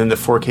less, and then the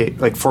 4K,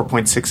 like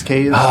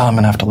 4.6K? Is? I'm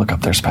going to have to look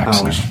up their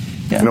specs.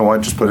 You know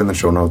what? Just put it in the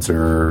show notes,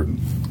 or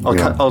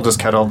I'll just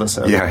cut all this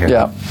out.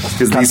 Yeah.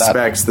 Because these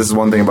specs, this is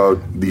one thing about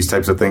these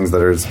types of things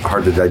that are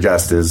hard to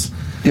digest is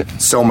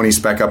so many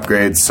spec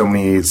upgrades, so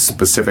many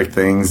specific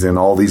things in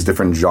all these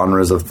different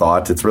genres of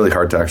thought. It's really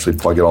hard to actually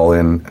plug it all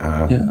in,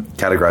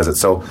 categorize it.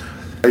 So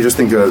I just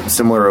think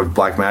similar of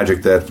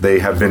Blackmagic, that they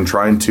have been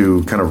trying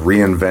to kind of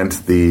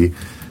reinvent the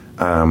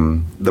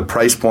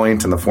price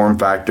point and the form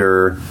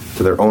factor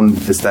to their own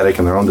aesthetic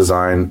and their own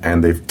design,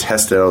 and they've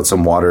tested out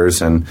some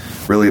waters, and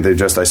really they're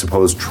just, I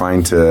suppose,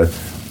 trying to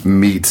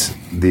meet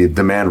the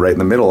demand right in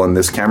the middle, and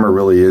this camera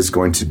really is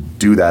going to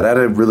do that at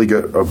a really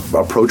good,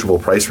 approachable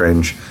price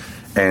range.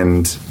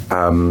 And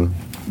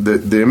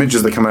the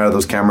images that come out of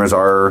those cameras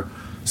are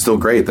still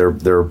great.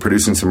 They're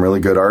producing some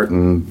really good art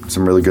and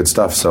some really good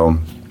stuff. So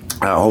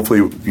hopefully,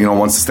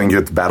 once this thing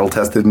gets battle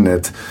tested and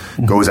it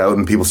goes out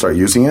and people start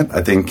using it,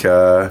 I think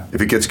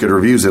if it gets good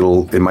reviews,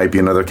 it might be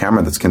another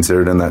camera that's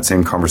considered in that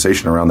same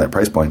conversation around that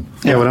price point.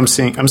 Yeah, what I'm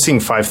seeing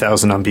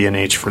 5,000 on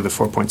B&H for the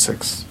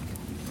 4.6.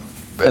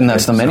 And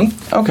that's the Mini?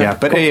 Okay. Yeah,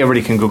 but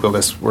everybody can Google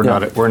this. We're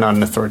not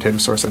an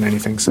authoritative source on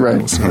anything. So right.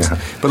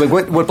 But like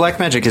what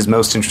Blackmagic is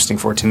most interesting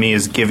for, to me,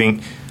 is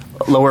giving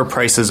lower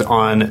prices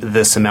on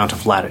this amount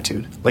of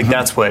latitude. Like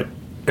that's what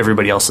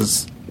everybody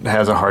else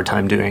has a hard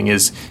time doing,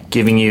 is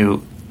giving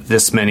you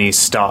this many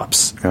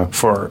stops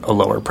for a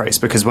lower price.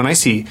 Because when I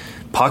see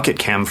pocket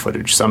cam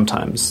footage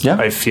sometimes,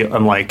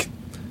 I'm like,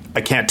 I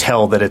can't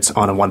tell that it's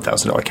on a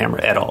 $1,000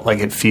 camera at all. Like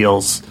it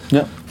feels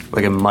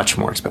like a much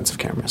more expensive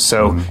camera.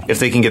 So if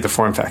they can get the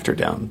form factor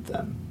down,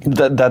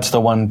 then that's the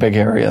one big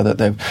area that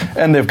they've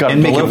got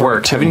and make it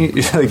work. Too. Haven't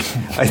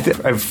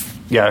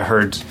you, I've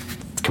heard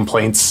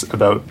complaints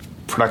about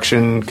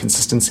production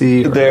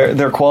consistency.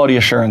 Their quality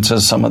assurance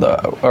is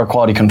or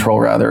quality control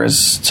rather, is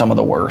some of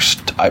the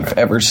worst I've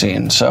ever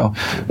seen. So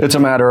it's a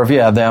matter of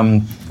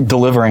them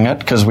delivering it,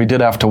 because we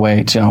did have to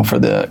wait, for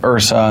the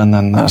Ursa and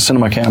then the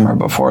cinema camera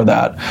before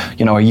that,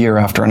 a year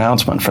after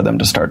announcement for them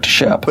to start to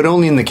ship. But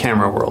only in the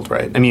camera world,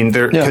 right? I mean,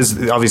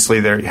 because obviously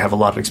they have a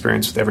lot of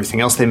experience with everything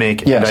else they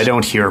make, and I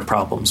don't hear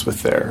problems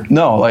with their.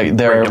 No,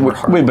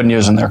 we've been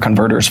using their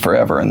converters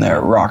forever, and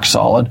they're rock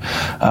solid,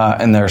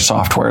 and their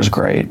software is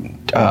great.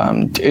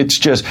 It's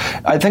just,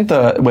 I think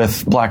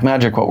with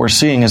Blackmagic, what we're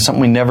seeing is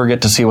something we never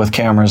get to see with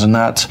cameras, and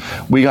that's,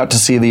 we got to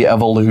see the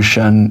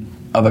evolution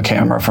of a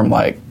camera from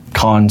like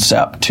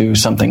concept to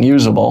something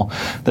usable.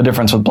 The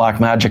difference with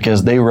Blackmagic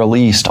is they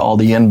released all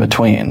the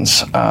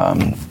in-betweens,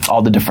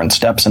 all the different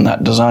steps in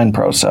that design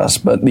process,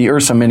 but the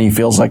Ursa Mini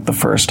feels like the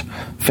first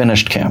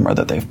finished camera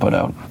that they've put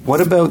out.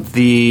 What about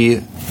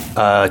the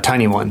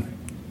tiny one?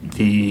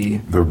 The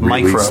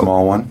really micro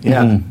small one.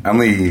 Yeah, I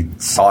only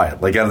saw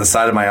it like out of the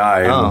side of my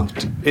eye.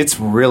 It's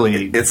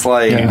really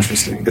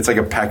interesting. It's like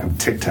a pack of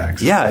Tic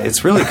Tacs. Yeah,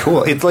 it's really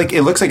cool. It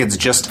looks like it's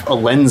just a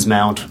lens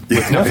mount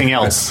with nothing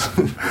else.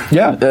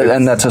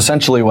 And that's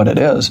essentially what it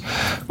is,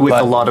 with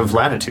a lot of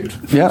latitude.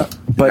 Yeah,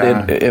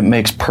 but it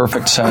makes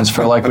perfect sense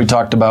for, like we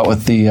talked about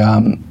with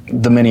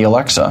the Mini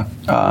Alexa,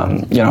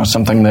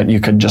 something that you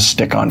could just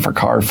stick on for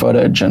car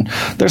footage, and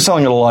they're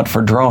selling it a lot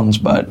for drones,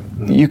 but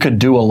you could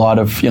do a lot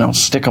of,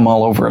 stick them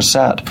all over a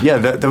set. Yeah,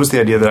 that was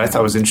the idea that I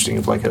thought was interesting,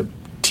 of like a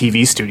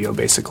TV studio,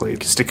 basically.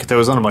 Stick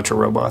those on a bunch of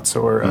robots,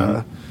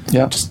 or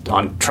just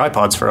on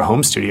tripods for a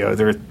home studio.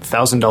 They're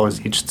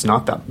 $1,000 each. It's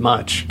not that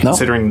much,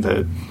 considering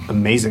the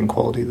amazing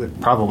quality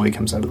that probably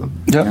comes out of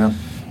them. Yeah.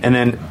 And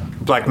then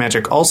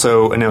Blackmagic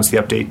also announced the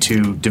update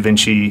to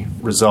DaVinci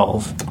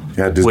Resolve.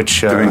 Yeah,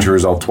 which DaVinci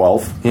Resolve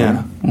 12.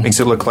 Yeah, makes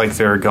it look like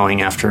they're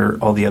going after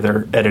all the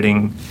other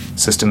editing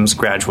systems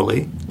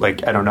gradually.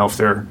 Like, I don't know if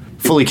they're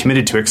fully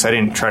committed to it because I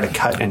didn't try to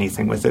cut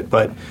anything with it,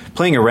 but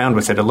playing around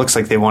with it, it looks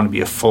like they want to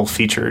be a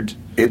full-featured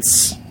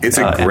It's a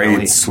great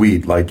NLE.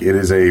 suite. Like, it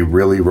is a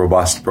really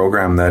robust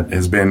program that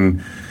has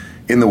been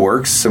in the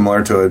works,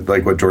 similar to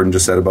like what Jordan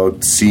just said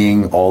about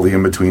seeing all the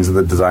in-betweens of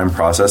the design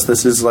process.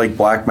 This is like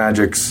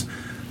Blackmagic's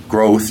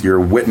growth. You're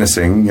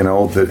witnessing,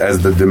 that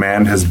as the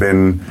demand has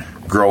been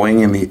growing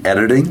in the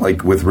editing,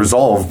 like with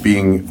Resolve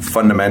being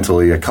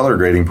fundamentally a color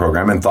grading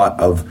program and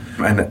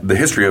the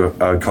history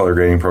of a color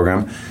grading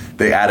program,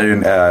 they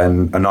added a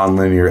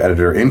nonlinear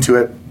editor into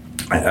it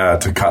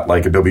to cut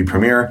like Adobe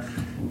Premiere,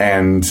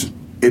 and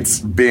it's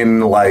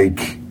been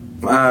like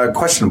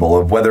questionable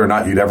of whether or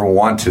not you'd ever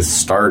want to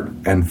start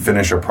and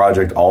finish a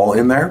project all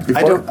in there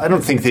before. I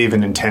don't think they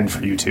even intend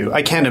for you to.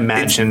 I can't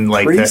imagine It's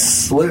like pretty that.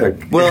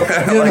 slick. Well,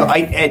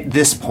 at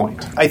this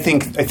point, I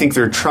think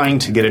they're trying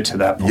to get it to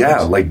that point.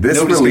 Yeah, like this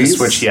Nobody's gonna release-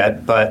 switch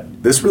yet,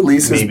 but This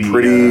release maybe, is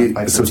pretty I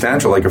think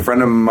substantial. Like a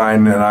friend of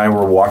mine and I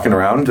were walking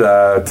around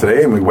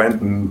today, and we went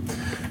and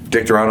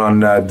dicked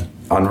around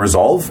on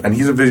Resolve, and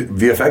he's a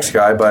VFX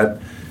guy,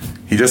 but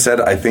he just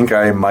said, I think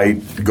I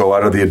might go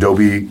out of the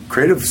Adobe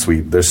Creative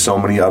Suite. There's so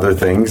many other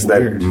things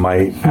that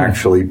might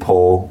actually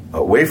pull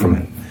away from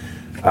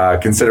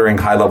it. Considering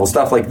high-level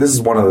stuff, like this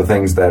is one of the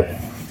things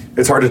that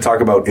it's hard to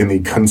talk about in the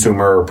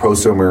consumer or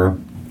prosumer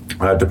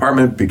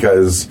department,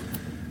 because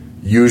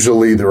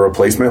usually the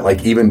replacement,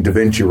 like even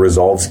DaVinci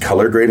Resolve's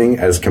color grading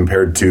as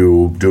compared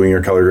to doing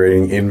your color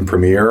grading in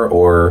Premiere,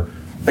 or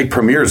like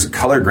Premiere's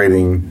color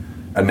grading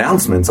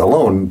announcements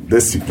alone,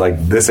 this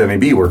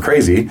NAB were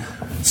crazy.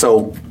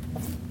 So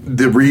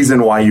the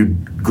reason why you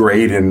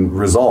grade in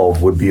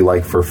Resolve would be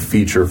like for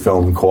feature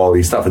film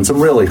quality stuff and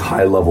some really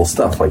high level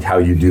stuff, like how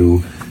you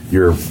do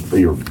your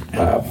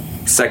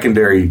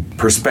secondary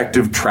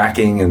perspective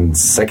tracking and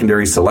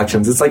secondary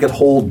selections. It's like a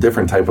whole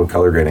different type of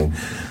color grading.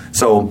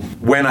 So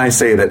when I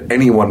say that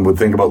anyone would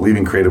think about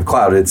leaving Creative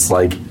Cloud, it's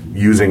like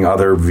using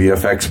other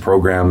VFX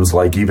programs,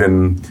 like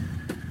even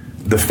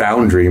the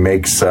Foundry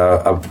makes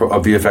a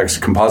VFX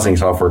compositing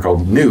software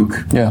called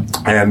Nuke. Yeah.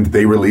 And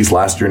they released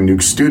last year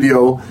Nuke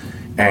Studio.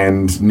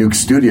 And Nuke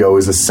Studio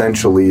is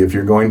essentially, if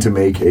you're going to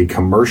make a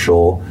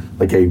commercial,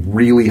 like a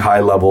really high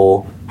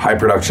level, high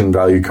production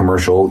value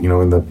commercial,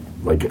 in the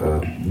like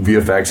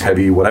VFX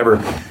heavy,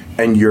 whatever,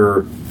 and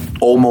you're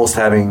almost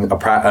having a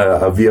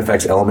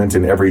VFX element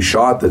in every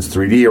shot that's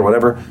 3D or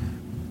whatever,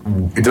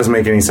 it doesn't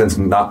make any sense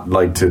not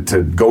like to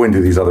go into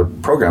these other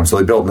programs. So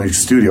they built Nuke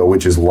Studio,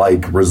 which is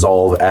like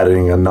Resolve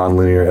adding a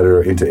nonlinear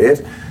editor into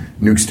it.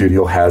 Nuke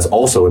Studio has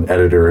also an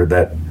editor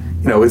that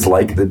is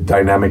like the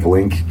dynamic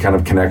link kind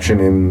of connection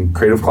in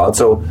Creative Cloud.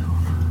 So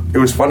it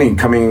was funny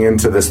coming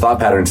into this thought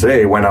pattern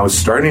today when I was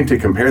starting to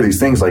compare these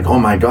things, like, oh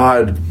my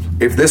God,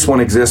 if this one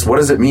exists, what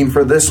does it mean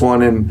for this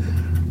one? And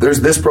there's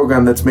this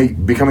program that's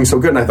becoming so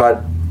good. And I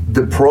thought,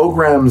 the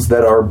programs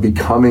that are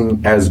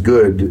becoming as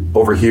good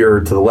over here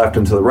to the left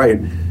and to the right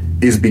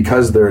is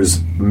because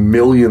there's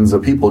millions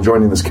of people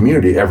joining this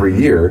community every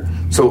year.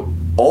 So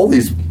all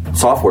these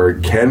software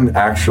can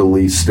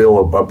actually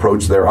still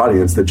approach their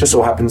audience that just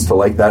so happens to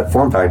like that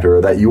form factor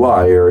or that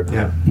UI or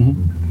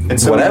And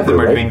some whatever, of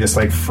them are right? doing this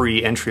like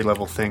free entry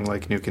level thing,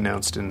 like Nuke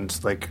announced, and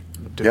like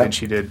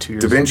DaVinci did 2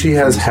 years ago. DaVinci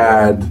has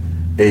had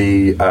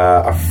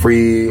a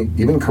free,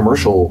 even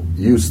commercial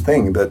use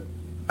thing that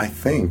I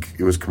think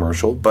it was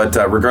commercial, but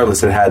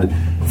regardless, it had,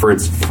 for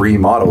its free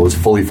model, it was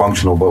fully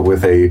functional, but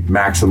with a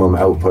maximum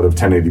output of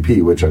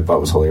 1080p, which I thought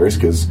was hilarious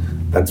because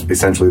that's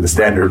essentially the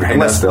standard right And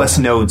now. less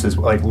nodes as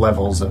like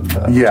levels of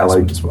Yeah, like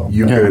adjustment as well.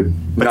 you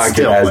could But not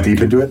still, get as like-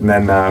 deep into it. And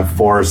then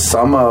for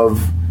some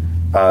of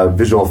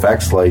visual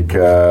effects, like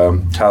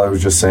Tyler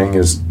was just saying,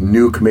 is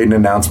Nuke made an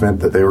announcement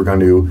that they were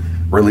going to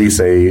release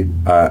a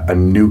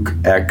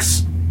Nuke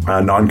X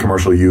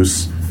non-commercial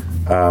use,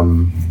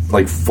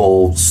 like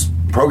full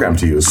program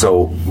to use.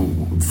 So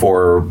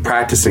for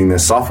practicing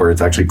this software,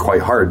 it's actually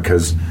quite hard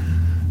because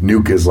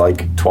Nuke is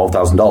like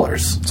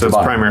 $12,000. So it's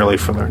primarily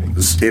for learning.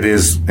 It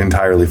is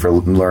entirely for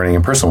learning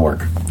and personal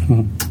work.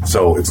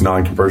 So it's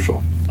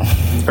non-commercial.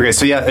 Okay,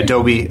 so yeah,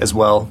 Adobe as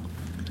well.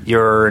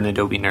 You're an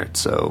Adobe nerd,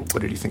 so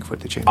what did you think of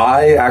what they changed?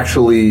 I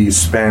actually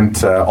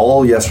spent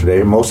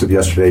most of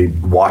yesterday,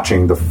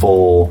 watching the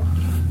full,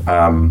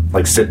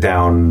 sit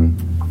down,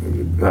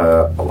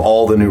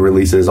 all the new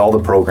releases, all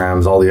the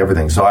programs, all the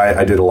everything. So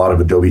I did a lot of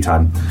Adobe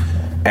time.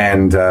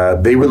 And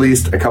they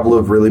released a couple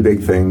of really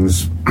big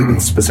things.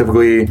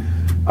 Specifically,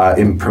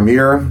 in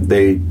Premiere,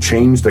 they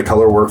changed the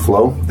color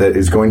workflow that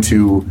is going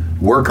to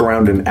work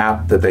around an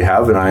app that they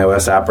have, an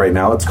iOS app right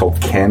now. It's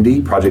called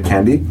Candy, Project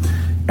Candy.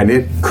 And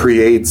it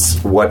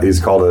creates what is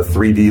called a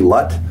 3D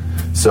LUT.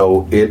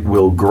 So it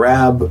will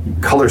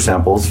grab color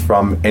samples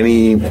from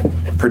any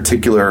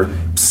particular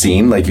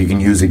scene. Like you can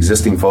use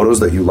existing photos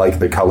that you like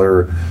the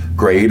color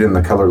grade and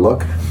the color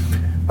look.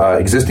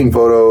 existing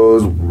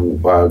photos,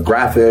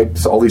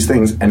 graphics, all these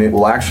things, and it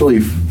will actually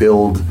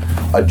build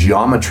a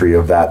geometry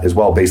of that as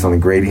well based on the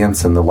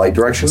gradients and the light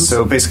directions.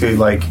 So basically,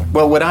 like,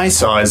 well, what I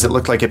saw is it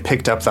looked like it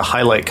picked up the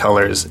highlight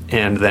colors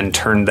and then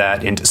turned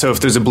that into. So if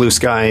there's a blue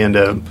sky and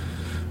a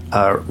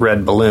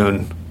red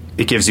balloon,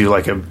 it gives you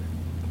like a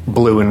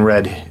blue and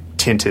red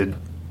tinted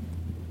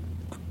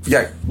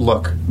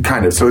look.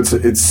 Kind of. So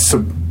it's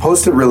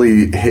supposed to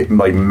really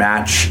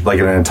match like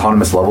at an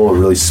autonomous level a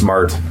really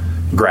smart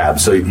grab.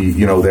 So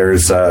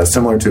there's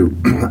similar to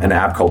an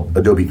app called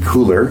Adobe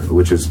Cooler,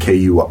 which is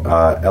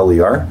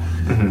KULER.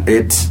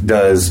 It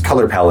does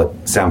color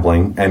palette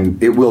sampling,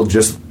 and it will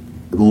just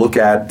look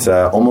at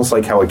almost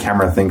like how a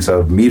camera thinks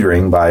of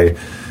metering by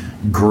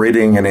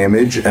gridding an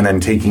image and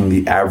then taking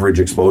the average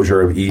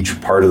exposure of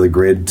each part of the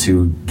grid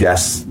to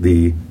guess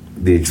the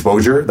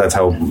exposure. That's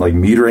how like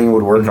metering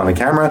would work on a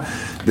camera.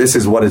 This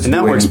is what it's doing.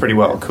 And that works pretty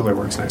well. Cooler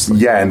works nicely.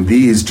 Yeah, and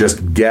these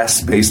just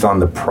guess based on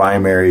the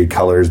primary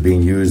colors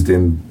being used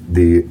in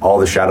all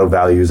the shadow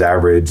values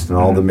averaged and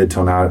all the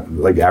midtone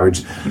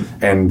averaged.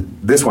 And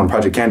this one,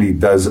 Project Candy,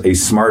 does a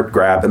smart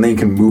grab, and then you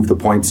can move the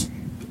points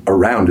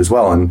around as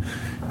well and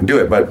do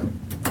it. But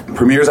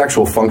Premiere's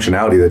actual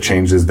functionality that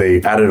changed is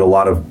they added a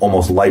lot of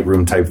almost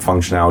Lightroom type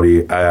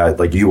functionality,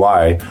 like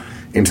UI,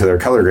 into their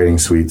color grading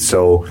suite.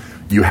 So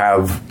you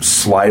have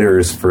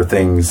sliders for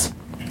things.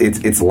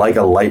 It's like a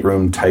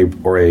Lightroom type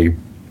or a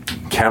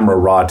Camera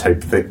Raw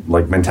type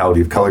like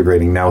mentality of color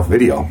grading now with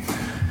video,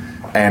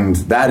 and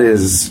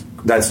that's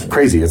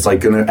crazy. It's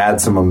like going to add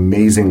some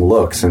amazing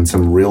looks and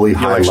some really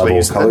high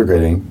level color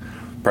grading.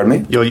 Pardon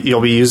me?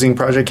 You'll be using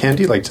Project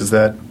Candy? Like, is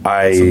that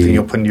something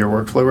you'll put into your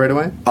workflow right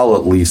away? I'll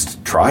at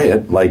least try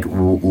it. Like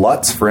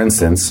LUTs, for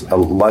instance.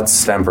 LUTs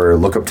stand for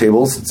Lookup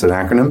Tables. It's an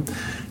acronym,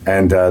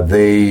 and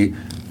they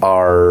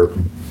are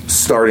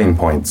starting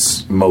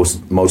points most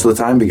of the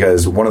time,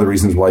 because one of the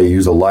reasons why you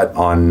use a LUT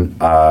on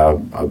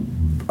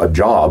a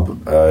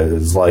job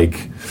is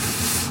like,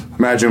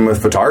 imagine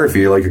with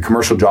photography, like a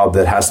commercial job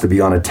that has to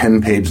be on a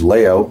 10-page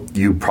layout,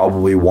 you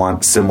probably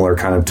want similar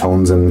kind of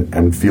tones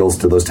and feels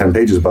to those 10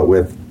 pages. But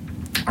with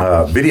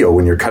video,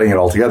 when you're cutting it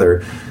all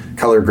together,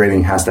 color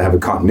grading has to have a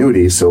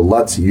continuity. So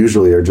LUTs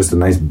usually are just a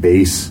nice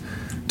base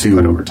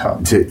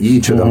to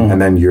each of them.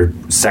 And then your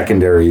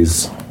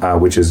secondaries,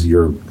 which is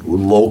your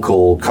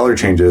local color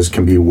changes,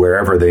 can be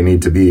wherever they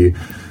need to be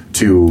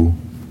to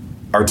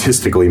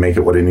artistically make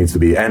it what it needs to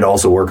be, and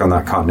also work on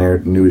that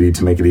continuity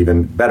to make it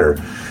even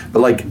better. But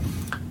like,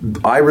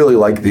 I really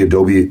like the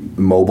Adobe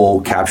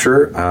mobile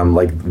capture.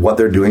 Like what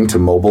they're doing to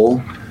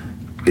mobile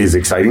is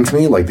exciting to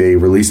me. Like they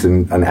released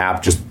an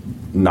app just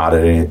not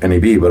at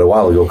NAB, but a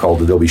while ago,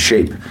 called Adobe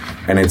Shape,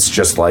 and it's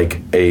just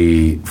like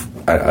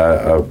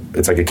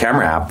it's like a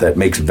camera app that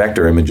makes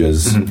vector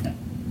images,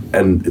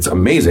 and it's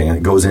amazing. And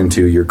it goes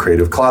into your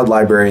Creative Cloud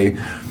library.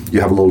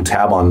 You have a little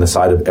tab on the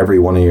side of every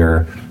one of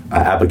your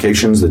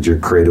applications that your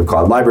Creative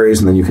Cloud libraries,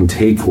 and then you can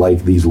take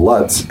like these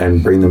LUTs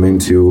and bring them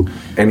into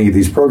any of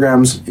these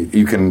programs.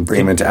 You can bring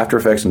them into After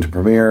Effects, into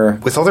Premiere.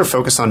 With all their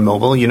focus on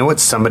mobile, you know what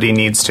somebody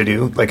needs to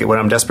do? Like what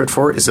I'm desperate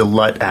for is a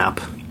LUT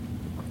app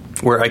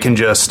where I can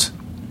just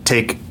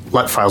take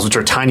LUT files, which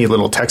are tiny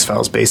little text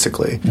files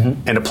basically,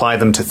 and apply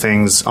them to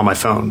things on my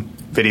phone,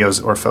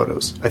 videos or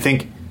photos. I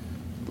think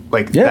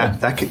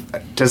that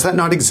could, does that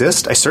not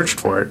exist? I searched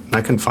for it and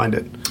I couldn't find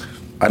it.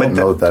 I don't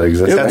know if that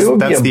exists.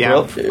 That's the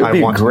app it would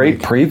be a great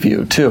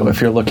preview, too,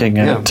 if you're looking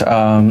at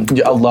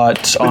a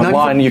LUT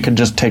online. You can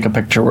just take a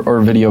picture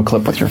or video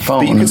clip with your phone.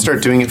 But you can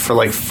start doing it for,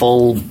 like,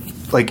 full,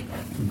 like,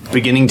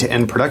 beginning to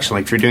end production.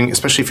 Like, if you're doing,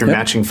 especially if you're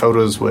matching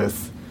photos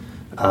with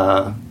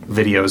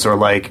videos, or,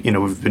 like,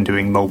 we've been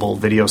doing mobile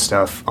video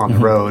stuff on the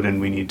road and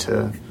we need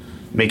to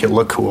make it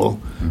look cool.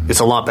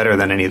 It's a lot better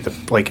than any of the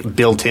like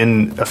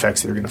built-in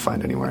effects that you're going to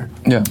find anywhere.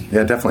 Yeah,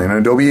 definitely.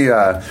 And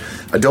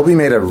Adobe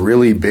made a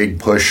really big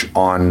push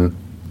on,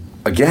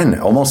 again,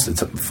 almost,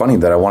 it's funny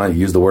that I want to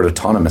use the word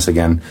autonomous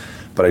again,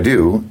 but I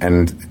do.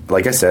 And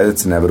like I said,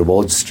 it's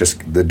inevitable. It's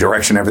just the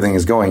direction everything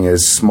is going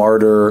is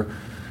smarter,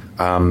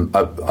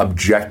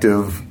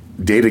 objective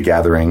data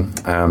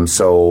gathering.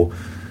 So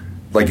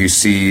like you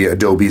see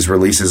Adobe's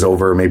releases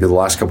over maybe the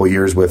last couple of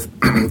years with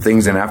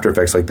things in After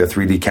Effects like the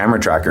 3D camera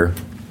tracker,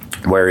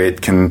 where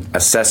it can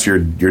assess your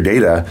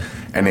data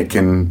and it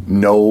can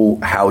know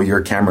how your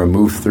camera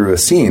moved through a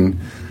scene.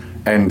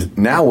 And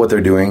now what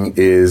they're doing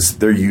is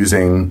they're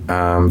using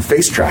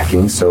face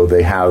tracking. So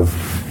they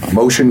have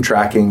motion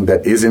tracking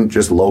that isn't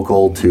just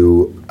local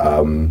to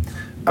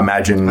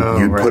imagine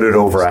you'd put it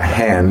over a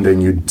hand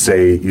and you'd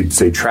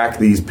say track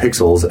these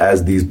pixels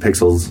as these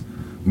pixels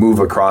move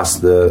across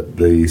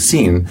the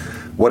scene.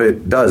 What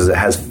it does is it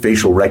has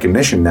facial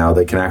recognition now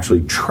that can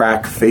actually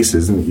track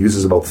faces, and it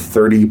uses about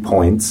 30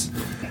 points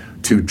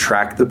to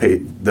track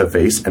the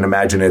face. And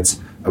imagine it's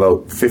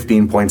about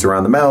 15 points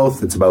around the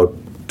mouth. It's about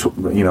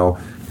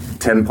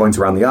 10 points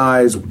around the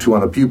eyes, 2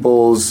 on the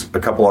pupils, a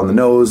couple on the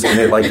nose, and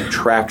it like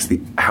tracks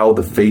how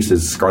the face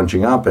is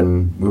scrunching up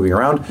and moving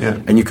around.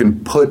 Yeah. And you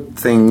can put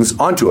things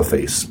onto a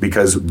face,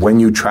 because when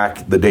you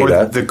track the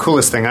data, the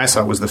coolest thing I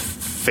saw was the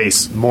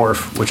face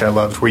morph, which I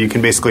loved, where you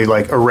can basically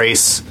like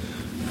erase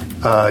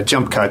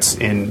jump cuts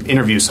in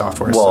interview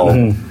software.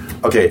 Well,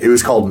 okay, it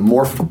was called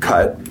Morph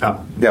Cut.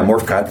 Oh. Yeah,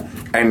 Morph Cut.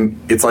 And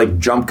it's like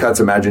jump cuts.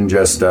 Imagine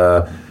just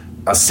a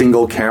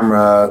single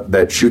camera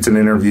that shoots an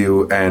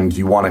interview, and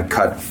you want to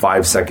cut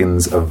 5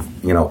 seconds of,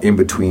 in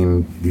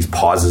between these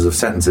pauses of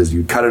sentences.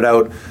 You cut it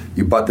out,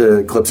 you butt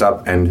the clips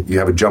up, and you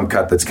have a jump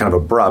cut that's kind of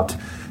abrupt.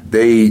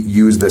 They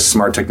use this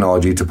smart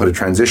technology to put a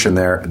transition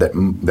there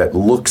that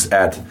looks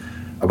at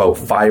about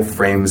 5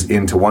 frames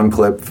into one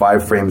clip,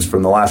 5 frames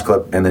from the last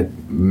clip, and it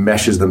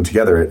meshes them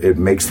together. It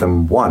makes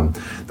them one.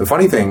 The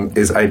funny thing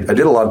is I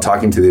did a lot of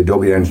talking to the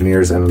Adobe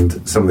engineers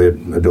and some of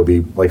the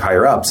Adobe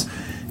higher ups,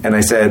 and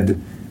I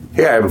said,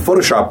 hey, I have a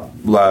Photoshop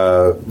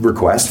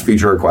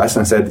feature request,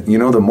 and I said, the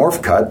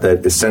morph cut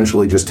that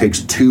essentially just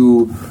takes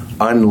 2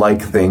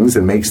 unlike things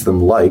and makes them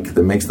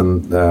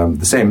the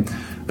same.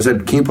 I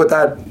said, can you put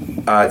that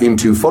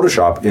into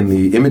Photoshop in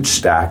the image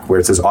stack where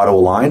it says auto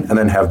align, and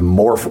then have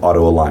morph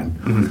auto align?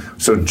 Mm-hmm.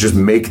 So just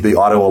make the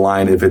auto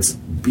align, if it's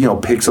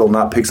pixel,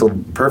 not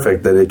pixel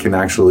perfect, that it can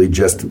actually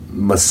just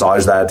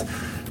massage that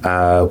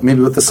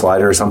maybe with the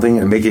slider or something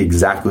and make it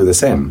exactly the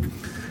same.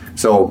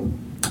 So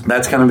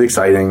that's kind of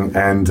exciting.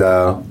 And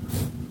I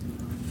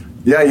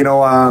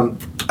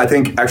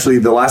think actually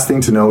the last thing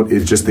to note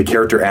is just the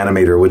Character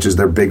Animator, which is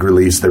their big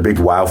release, their big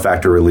wow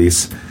factor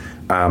release,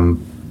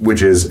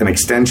 which is an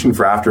extension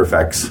for After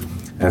Effects.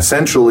 And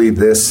essentially,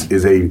 this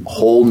is a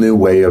whole new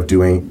way of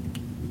doing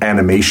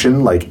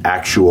animation, like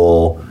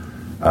actual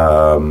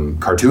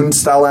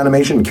cartoon-style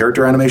animation,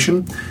 character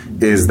animation,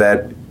 is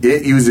that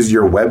it uses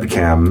your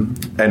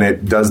webcam, and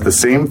it does the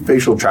same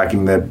facial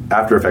tracking that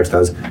After Effects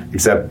does,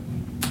 except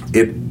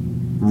it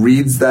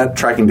reads that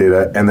tracking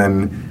data and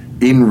then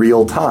in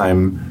real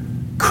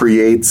time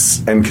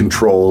creates and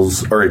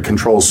controls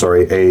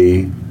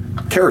a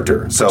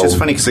character. So, which is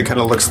funny because it kind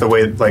of looks the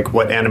way like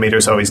what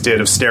animators always did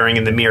of staring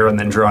in the mirror and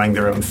then drawing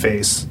their own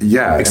face.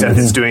 Yeah, except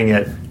it's doing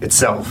it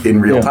itself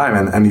in real time.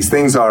 And these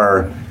things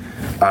are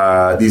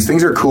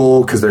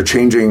cool because they're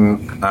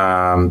changing.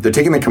 They're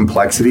taking the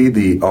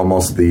complexity,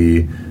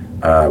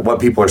 what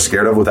people are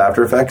scared of with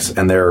After Effects,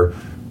 and they're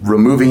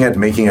removing it,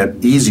 making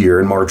it easier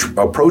and more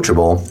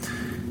approachable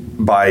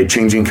by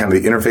changing kind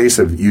of the interface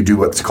of you do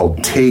what's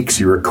called takes.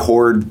 You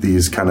record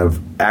these kind of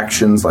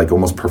actions, like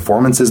almost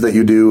performances that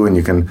you do, and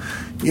you can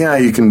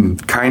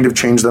kind of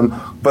change them.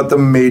 But the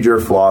major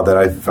flaw that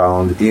I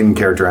found in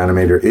Character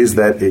Animator is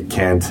that it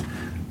can't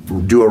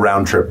do a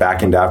round trip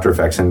back into After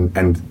Effects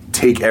and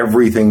take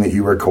everything that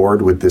you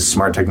record with this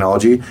smart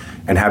technology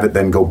and have it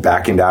then go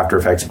back into After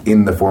Effects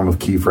in the form of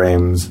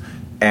keyframes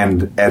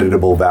and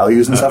editable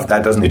values and stuff.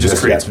 That doesn't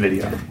exist yet. It just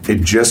creates video.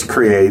 It just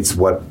creates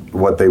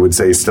what they would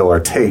say still are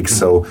takes. Mm-hmm.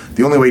 So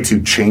the only way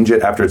to change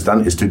it after it's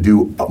done is to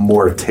do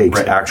more takes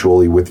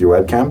actually with your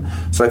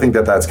webcam. So I think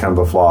that that's kind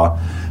of a flaw.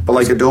 But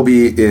like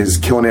Adobe is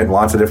killing it in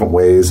lots of different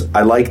ways.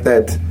 I like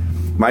that.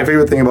 My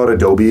favorite thing about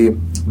Adobe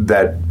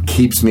that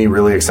keeps me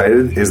really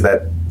excited is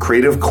that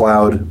Creative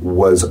Cloud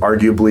was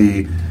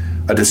arguably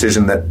a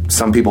decision that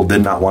some people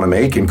did not want to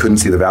make and couldn't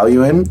see the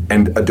value in.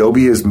 And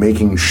Adobe is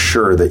making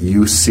sure that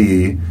you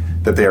see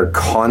that they are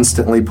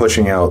constantly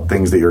pushing out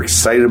things that you're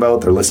excited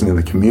about. They're listening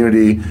to the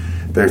community.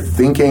 They're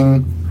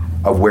thinking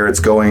of where it's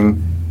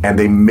going. And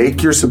they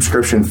make your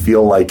subscription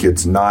feel like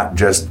it's not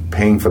just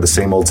paying for the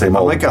same old. I'm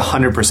like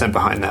 100%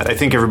 behind that. I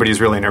think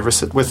everybody's really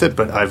nervous with it,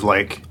 but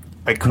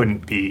I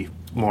couldn't be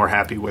more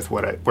happy with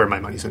where my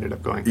money's ended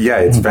up going. Yeah,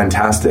 it's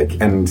fantastic,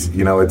 and it's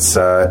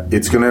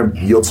going to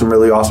yield some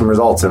really awesome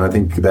results. And I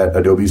think that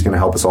Adobe's going to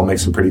help us all make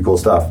some pretty cool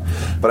stuff.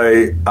 But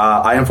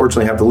I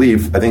unfortunately have to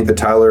leave. I think that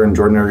Tyler and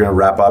Jordan are going to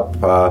wrap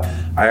up.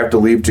 I have to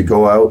leave to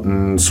go out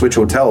and switch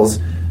hotels.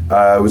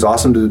 It was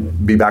awesome to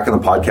be back on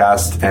the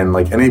podcast, and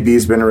like NAB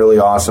has been really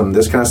awesome.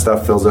 This kind of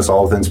stuff fills us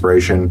all with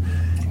inspiration,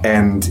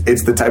 and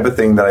it's the type of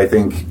thing that I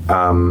think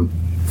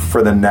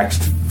for the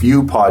next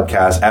few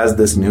podcasts, as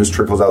this news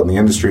trickles out in the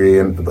industry,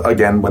 and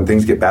again, when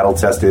things get battle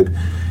tested,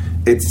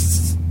 it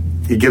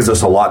gives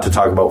us a lot to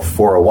talk about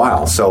for a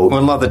while. So, a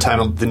lot of the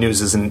time, the news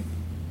isn't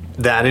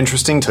that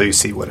interesting until you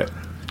see what it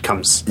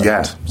comes.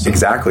 Yeah,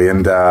 exactly.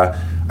 And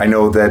I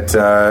know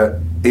that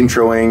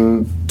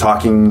introing,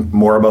 talking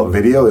more about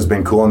video has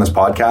been cool on this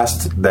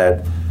podcast.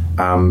 That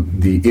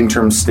the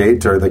interim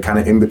state, or the kind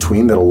of in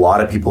between that a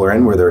lot of people are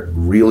in, where they're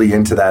really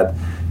into that.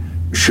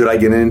 Should I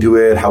get into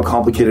it? How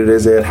complicated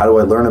is it? How do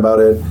I learn about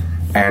it?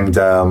 And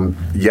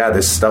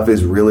this stuff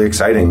is really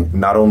exciting.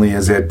 Not only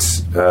is it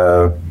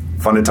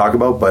fun to talk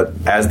about, but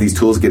as these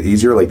tools get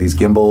easier, like these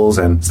gimbals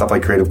and stuff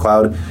like Creative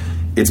Cloud,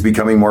 it's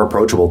becoming more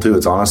approachable too.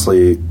 It's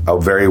honestly a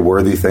very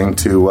worthy thing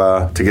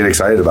to get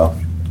excited about.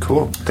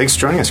 Cool. Thanks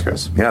for joining us,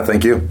 Chris. Yeah,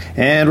 thank you.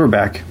 And we're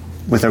back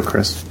without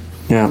Chris.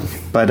 Yeah.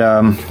 But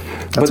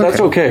that's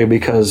okay,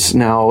 because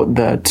now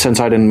that since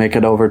I didn't make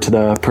it over to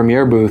the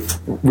Premiere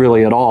booth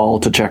really at all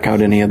to check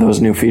out any of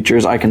those new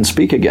features, I can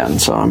speak again.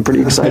 So I'm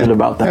pretty excited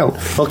about that.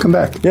 Yeah, welcome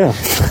back. Yeah.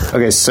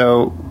 Okay,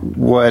 so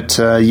what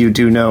you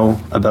do know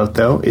about,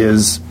 though,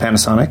 is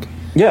Panasonic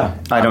Yeah.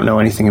 I don't know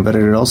anything about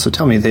it at all, so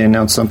tell me, they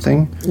announced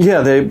something?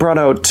 Yeah, they brought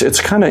out,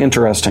 it's kind of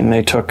interesting.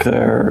 They took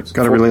their... It's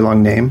got a really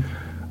long name.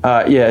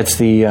 It's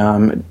the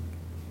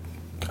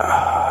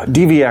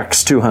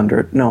DVX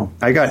 200. No.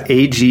 I got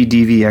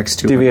AG-DVX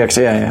 200. DVX,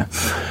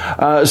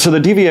 yeah. So the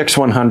DVX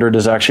 100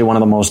 is actually one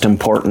of the most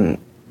important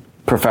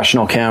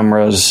professional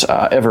cameras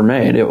ever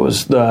made. It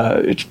was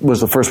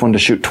the first one to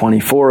shoot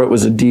 24. It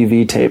was a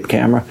DV tape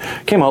camera.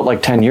 Came out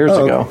like 10 years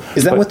ago. Okay.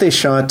 Is that what they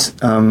shot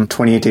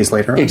 28 days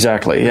later?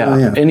 Exactly, yeah. Oh,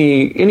 yeah.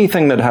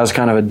 Anything that has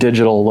kind of a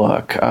digital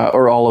look,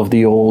 or all of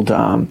the old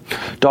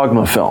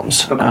Dogma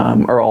films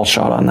are all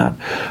shot on that.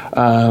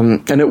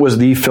 And it was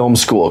the film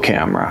school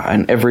camera,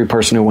 and every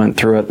person who went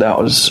through it, that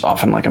was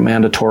often like a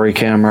mandatory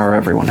camera, or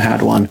everyone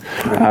had one,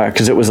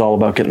 because it was all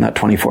about getting that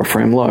 24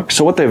 frame look.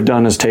 So what they've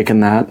done is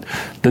taken that.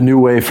 The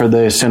new way for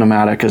the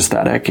cinematic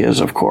aesthetic is,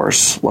 of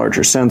course,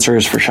 larger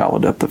sensors for shallow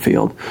depth of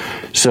field.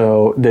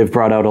 So they've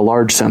brought out a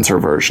large sensor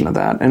version of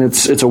that, and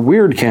it's a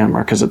weird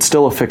camera because it's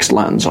still a fixed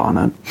lens on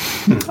it.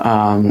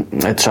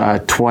 It's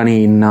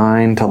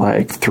 29 to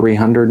like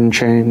 300 and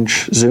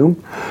change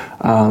zoom.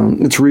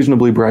 It's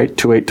reasonably bright,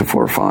 2.8 to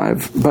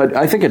 4.5, but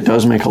I think it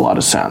does make a lot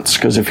of sense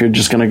because if you're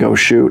just going to go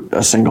shoot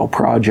a single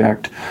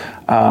project,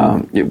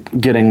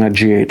 getting a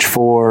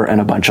GH4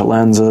 and a bunch of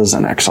lenses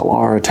and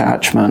XLR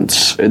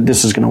attachments,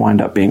 this is going to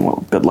wind up being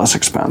a bit less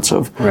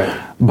expensive. Right.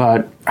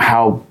 But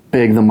how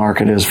big the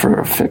market is for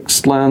a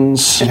fixed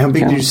lens. And how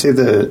big did you say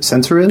the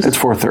sensor is? It's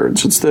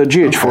 4/3. It's the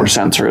GH4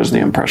 sensor is the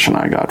impression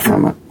I got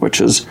from it, which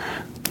is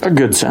a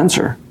good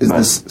sensor.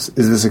 Is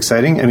this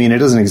exciting? I mean, it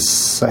doesn't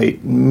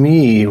excite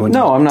me.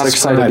 No, I'm not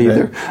excited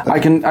either. I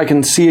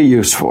can see a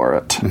use for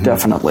it,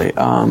 definitely.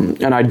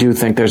 And I do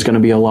think there's going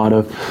to be a lot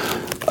of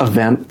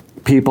event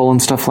people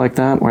and stuff like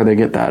that where they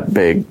get that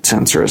big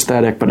sensor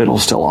aesthetic, but it'll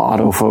still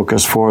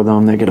autofocus for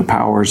them. They get a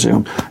power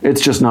zoom. It's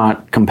just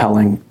not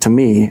compelling to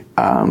me.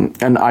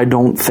 And I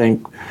don't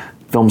think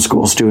film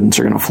school students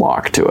are going to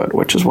flock to it,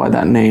 which is why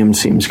that name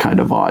seems kind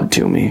of odd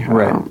to me.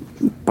 Right.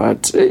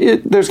 But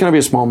there's going to be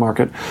a small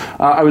market.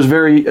 I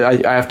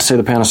have to say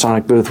the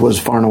Panasonic booth was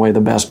far and away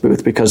the best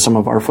booth because some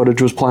of our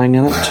footage was playing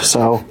in it.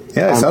 So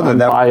yeah, I saw that.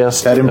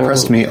 That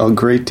impressed me a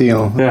great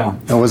deal. Yeah.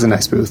 That was a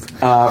nice booth.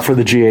 For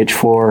the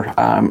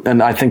GH4.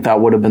 And I think that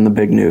would have been the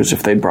big news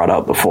if they'd brought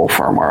out the full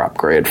firmware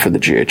upgrade for the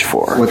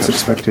GH4. What's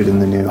expected in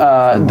the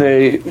new?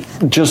 They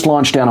just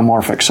launched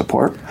anamorphic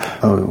support,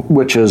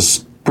 which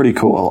is pretty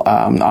cool.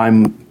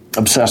 I'm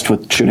obsessed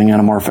with shooting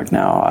anamorphic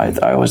now.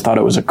 I always thought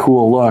it was a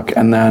cool look,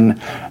 and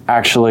then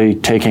actually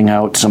taking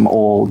out some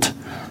old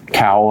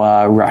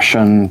Kowa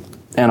Russian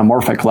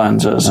anamorphic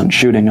lenses and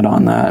shooting it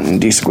on that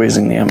and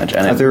de-squeezing the image,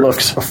 and it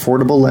looks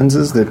affordable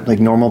lenses that like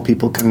normal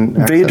people can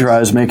access?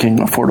 Vedra is making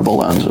affordable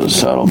lenses,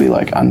 so it'll be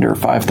like under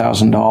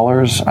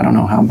 $5,000. I don't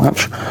know how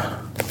much.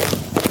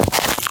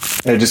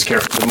 Just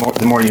careful.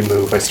 The more you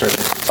move, I start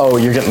to... Oh,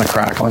 you're getting the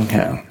crackling?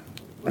 Yeah.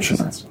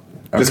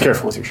 Just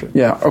careful with your shit.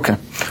 Yeah, okay.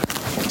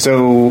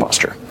 So,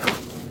 posture.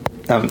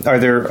 Are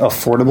there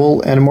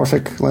affordable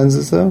anamorphic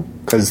lenses, though?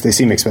 Because they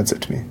seem expensive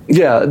to me.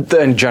 Yeah,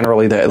 and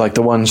generally,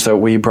 the ones that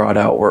we brought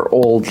out were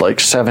old, like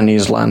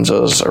 70s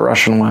lenses,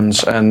 Russian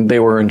ones, and they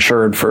were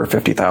insured for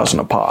 $50,000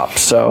 a pop.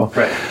 So,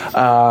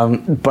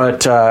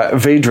 but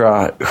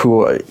Vedra,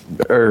 who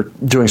are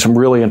doing some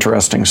really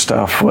interesting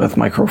stuff with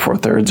Micro Four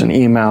Thirds and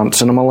E-mount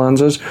cinema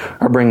lenses,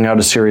 are bringing out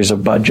a series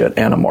of budget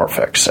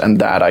anamorphics, and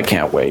that I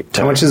can't wait.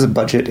 How much is a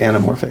budget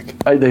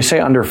anamorphic? They say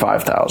under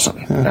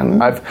 $5,000,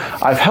 and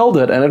I've held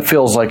it, and it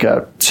feels like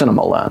a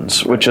cinema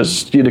lens, which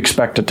is you'd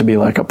expect it to be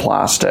like a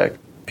plastic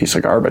piece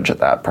of garbage at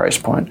that price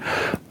point.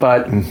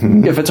 But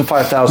if it's a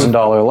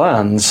 $5,000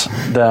 lens,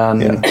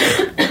 then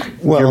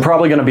you're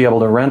probably going to be able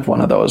to rent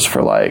one of those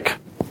for like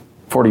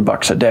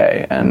 $40 a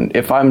day. And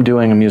if I'm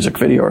doing a music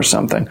video or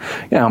something,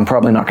 I'm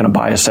probably not going to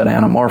buy a set of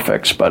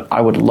anamorphics, but I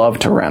would love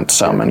to rent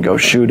some and go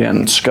shoot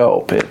in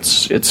scope.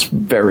 It's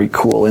very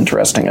cool,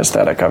 interesting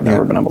aesthetic I've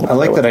never been able to play I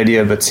like with. that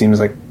idea, but it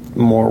seems like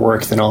more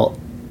work than I'll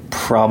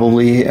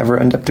probably ever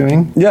end up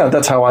doing. Yeah,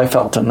 that's how I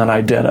felt, and then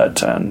I did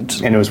it, and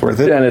it was worth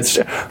it. And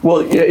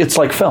it's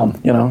like film,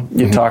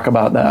 you talk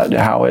about that,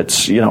 how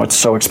it's it's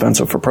so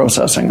expensive for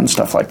processing and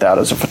stuff like that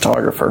as a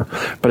photographer,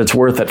 but it's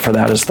worth it for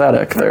that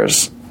aesthetic.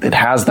 It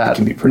has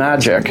that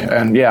magic,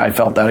 and I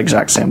felt that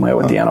exact same way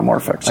with the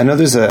anamorphics. I know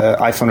there's an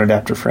iPhone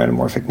adapter for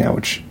anamorphic now,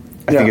 which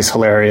I think is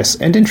hilarious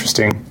and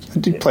interesting. I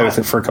did play with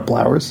it for a couple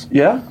hours.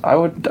 Yeah, I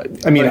would.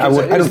 I mean, I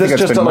don't think this I'd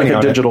just spend money like a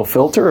on digital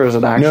filter, or is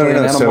it actually an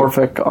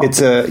anamorphic?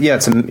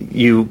 So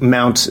you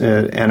mount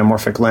an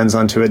anamorphic lens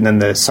onto it, and then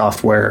the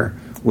software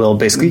will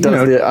basically the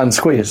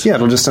unsqueeze. Yeah,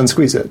 it'll just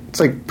unsqueeze it. It's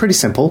like pretty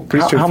simple,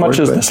 pretty straightforward. How much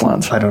is this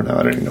lens? I don't know.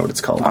 I don't even know what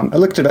it's called. I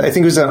looked it up. I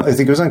think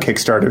it was on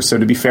Kickstarter. So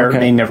to be fair, it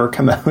may never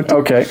come out.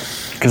 Okay,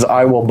 because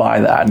I will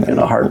buy that in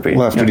a heartbeat.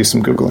 We'll have to do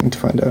some Googling to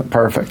find out.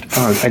 Perfect.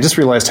 I just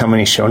realized how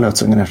many show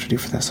notes I'm going to have to do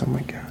for this. Oh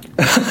my god.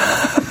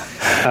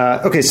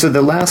 Okay, so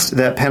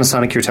that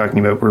Panasonic you're talking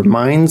about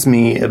reminds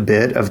me a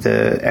bit of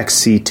the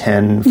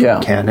XC10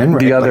 from Canon, right?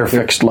 The other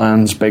fixed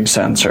lens, big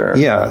sensor.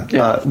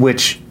 Yeah.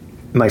 Which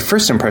my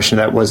first impression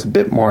of that was a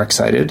bit more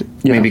excited,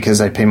 maybe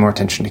because I pay more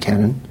attention to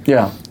Canon.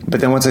 Yeah.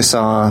 But then once I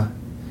saw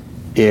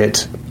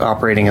it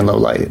operating in low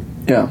light,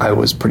 I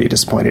was pretty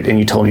disappointed. And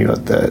you told me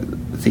about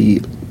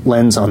the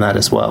lens on that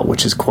as well,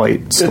 which is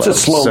quite slow. It's a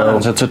slow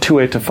lens. It's a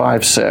 2.8 to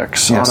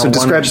 5.6. Yeah, so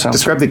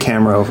describe the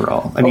camera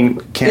overall. I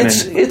mean, Canon...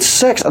 It's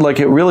sexy. Like,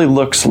 it really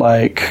looks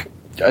like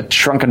a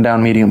shrunken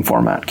down medium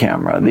format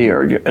camera,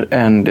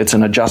 and it's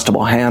an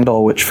adjustable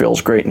handle, which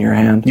feels great in your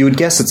hand. You would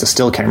guess it's a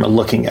still camera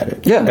looking at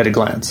it at a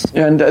glance.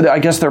 And I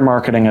guess they're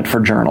marketing it for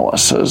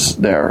journalists as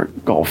their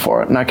goal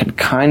for it, and I could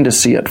kind of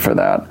see it for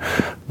that.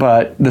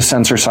 But the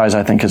sensor size,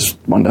 I think, is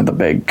one of the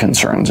big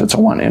concerns. It's a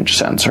 1-inch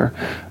sensor.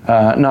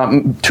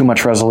 Not too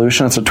much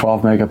resolution. It's a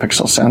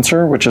 12-megapixel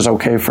sensor, which is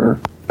okay for,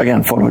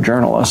 again,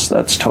 photojournalists.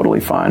 That's totally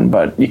fine,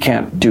 but you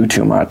can't do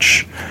too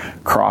much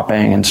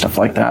cropping and stuff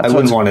like that. I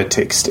wouldn't want to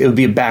take... It would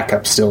be a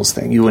backup stills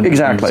thing. You wouldn't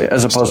exactly,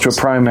 as opposed to a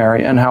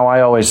primary. And how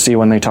I always see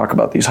when they talk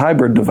about these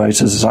hybrid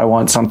devices is I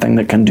want something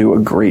that can do a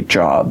great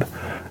job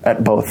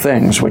at both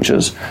things, which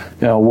is,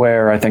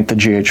 where I think the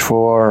GH4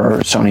 or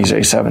Sony's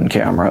A7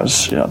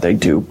 cameras, they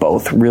do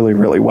both really,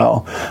 really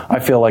well. I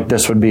feel like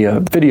this would be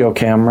a video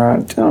camera,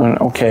 an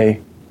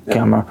okay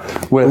camera.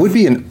 It would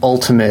be an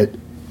ultimate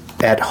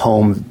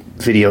at-home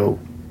video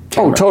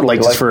camera. Oh, totally.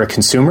 Like just for a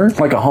consumer?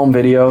 Like a home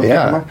video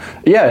camera?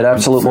 Yeah, it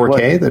absolutely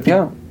 4K? would.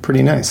 That'd be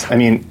pretty nice. I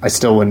mean, I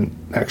still wouldn't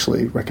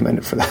actually recommend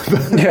it for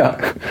that.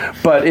 Yeah.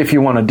 But if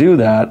you want to do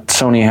that,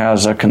 Sony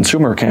has a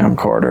consumer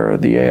camcorder,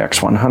 the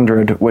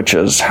AX100, which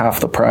is half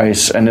the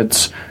price, and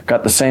it's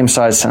got the same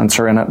size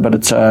sensor in it, but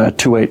it's a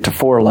 2.8 to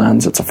 4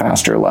 lens. It's a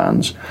faster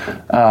lens.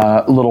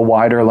 A little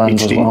wider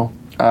lens HD? as well.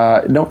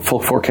 No, full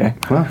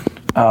 4K.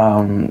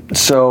 Wow.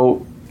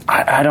 So...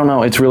 I don't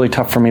know. It's really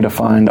tough for me to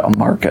find a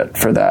market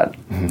for that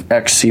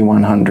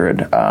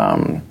XC100.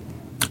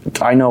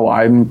 I know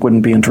I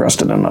wouldn't be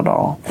interested in it at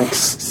all.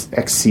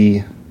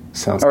 XC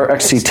sounds... Or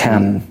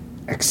XC10.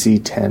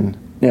 XC10.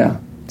 Yeah.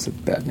 It's a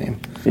bad name.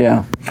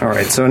 Yeah. All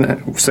right. So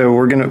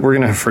we're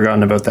gonna have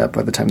forgotten about that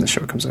by the time the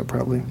show comes out,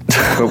 probably.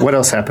 But what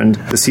else happened?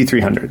 The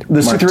C300. The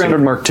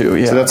C300 Mark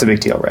II. Yeah. So that's a big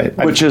deal, right?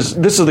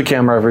 This is the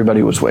camera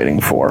everybody was waiting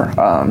for.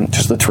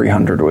 Just the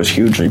 300 was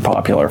hugely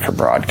popular for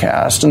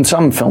broadcast and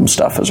some film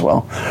stuff as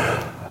well.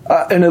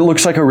 And it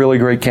looks like a really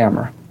great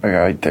camera.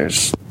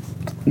 There's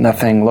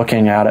nothing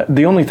looking at it.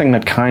 The only thing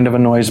that kind of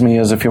annoys me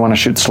is if you want to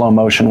shoot slow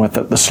motion with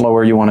it, the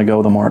slower you want to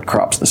go, the more it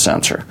crops the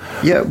sensor.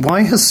 Yeah,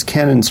 why has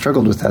Canon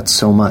struggled with that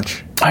so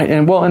much?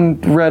 And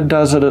Red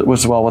does it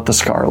as well with the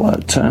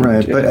Scarlett.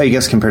 Right, but I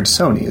guess compared to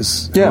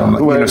Sony's,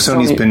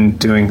 Sony's been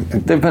doing a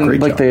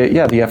great job.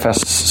 The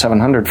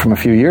FS700 from a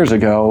few years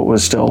ago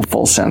was still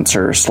full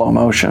sensor slow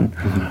motion,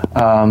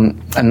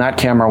 and that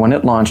camera when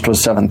it launched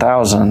was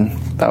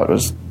 $7,000. That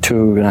was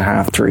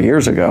 2.5, 3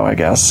 years ago, I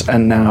guess,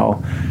 and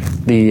now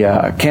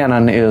the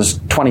Canon is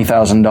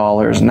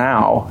 $20,000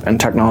 now, and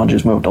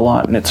technology's moved a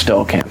lot, and it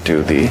still can't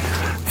do the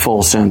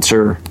full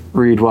sensor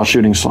read while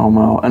shooting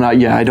slow-mo. And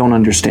I don't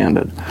understand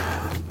it.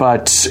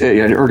 But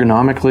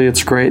ergonomically,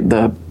 it's great.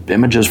 The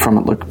images from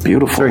it look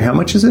beautiful. Sorry, how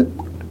much is it?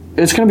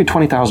 It's going to be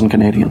 20,000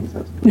 Canadian.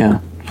 Yeah.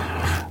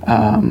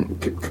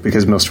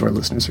 Because most of our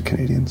listeners are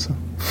Canadian, so...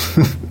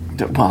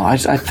 Well, I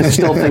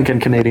still think in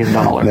Canadian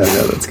dollars.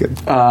 No, that's good.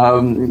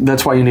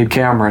 That's why you need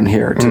Cameron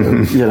here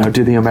to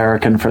do the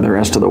American for the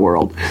rest of the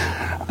world.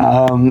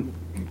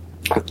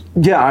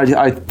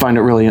 I find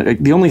it really...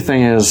 The only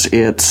thing is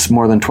it's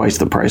more than twice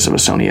the price of a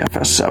Sony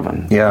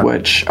FS7,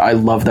 which I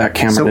love that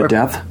camera to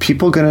death.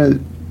 People going to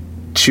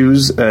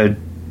choose a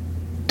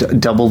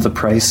double the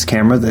price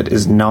camera that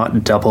is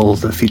not double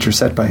the feature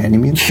set by any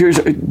means?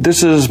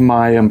 This is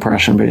my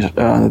impression based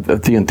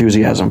the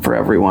enthusiasm for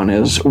everyone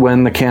is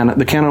when the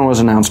Canon was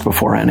announced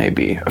before NAB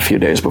a few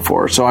days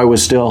before, so I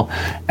was still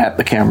at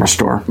the camera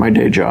store, my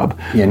day job.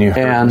 Yeah, and you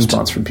heard a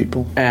response from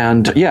people.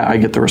 And I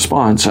get the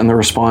response, and the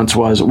response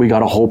was we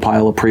got a whole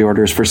pile of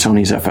pre-orders for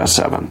Sony's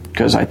FS7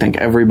 because I think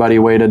everybody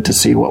waited to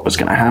see what was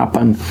going to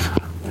happen.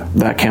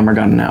 That camera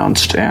got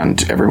announced,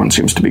 and everyone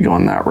seems to be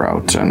going that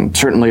route. And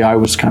certainly I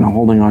was kind of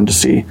holding on to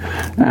see.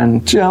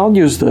 And I'll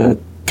use the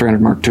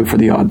 300 Mark II for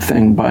the odd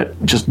thing,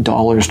 but just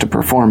dollars to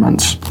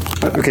performance.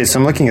 Okay, so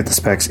I'm looking at the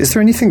specs. Is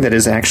there anything that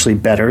is actually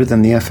better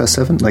than the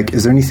FS7? Like,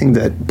 is there anything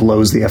that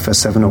blows the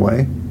FS7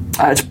 away?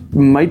 It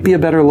might be a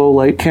better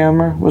low-light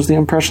camera, was the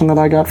impression that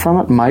I got from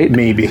it.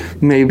 Maybe.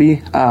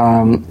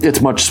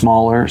 It's much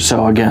smaller,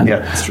 so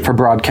again, for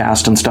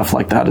broadcast and stuff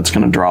like that, it's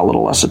going to draw a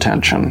little less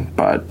attention,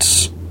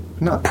 but...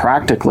 Not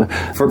practically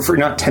for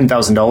not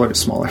 $10,000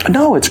 smaller.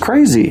 No, it's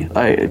crazy.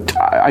 I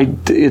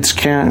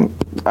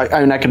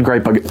could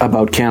gripe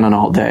about Canon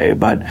all day,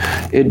 but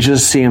it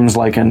just seems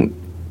like an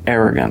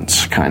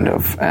arrogance kind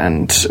of,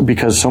 and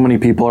because so many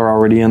people are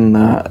already in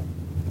the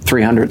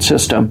 300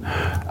 system,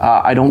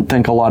 I don't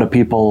think a lot of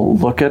people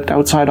look at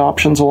outside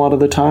options a lot of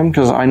the time,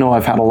 because I know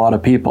I've had a lot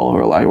of people who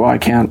are like, well, I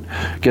can't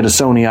get a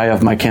Sony, I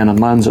have my Canon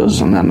lenses,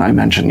 and then I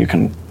mentioned you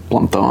can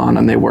plump them on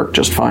and they work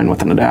just fine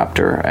with an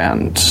adapter.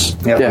 And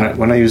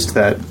when I used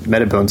that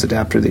Metabones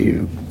adapter that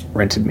you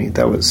rented me.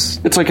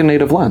 It's like a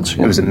native lens.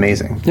 It was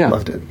amazing. Yeah.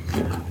 Loved it.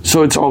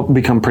 So it's all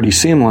become pretty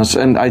seamless,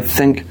 and I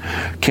think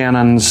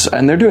Canon's,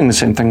 and they're doing the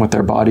same thing with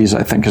their bodies,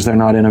 I think, because they're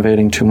not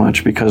innovating too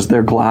much because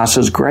their glass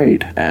is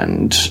great,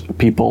 and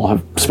people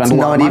have spent a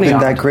lot of money on it. It's not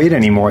even that great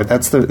anymore.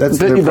 That's their the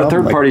problem.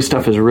 third-party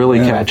stuff is really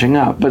catching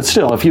up, but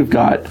still, if you've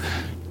got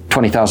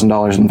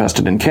 $20,000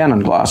 invested in Canon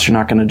glass, you're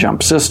not going to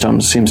jump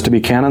systems, seems to be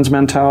Canon's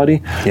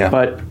mentality. Yeah.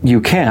 But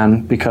you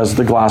can, because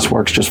the glass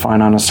works just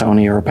fine on a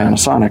Sony or a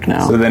Panasonic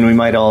now. So then we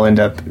might all end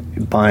up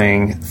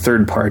buying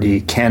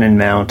third-party Canon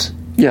mount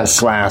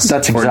glass.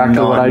 That's exactly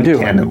what I do.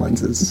 Canon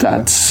lenses.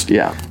 That's,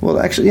 Well,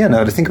 actually,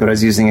 now to think about it, I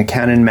was using a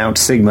Canon mount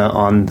Sigma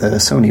on the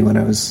Sony when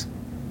I was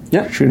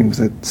shooting with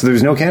it. So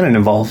there's no Canon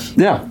involved.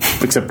 Yeah.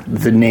 Except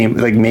the name,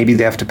 like maybe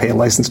they have to pay a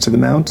license to the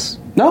mount.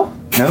 No,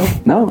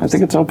 I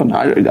think it's open.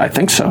 I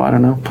think so. I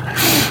don't know.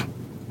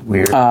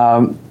 Weird.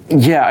 And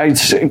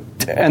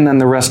then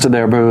the rest of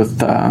their booth,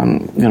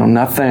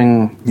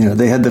 nothing.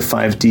 They had the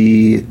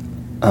 5D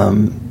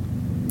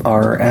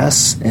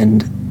RS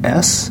and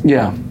S.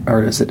 Yeah.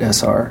 Or is it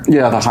SR?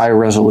 Yeah, the high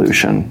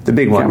resolution. The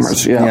big cameras.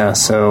 ones. Yeah.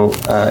 So,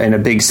 and a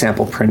big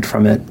sample print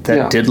from it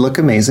that did look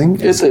amazing.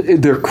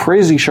 They're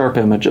crazy sharp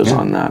images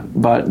on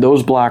that, but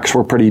those blacks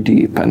were pretty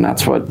deep, and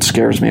that's what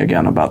scares me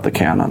again about the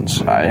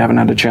Canons. I haven't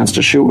had a chance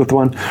to shoot with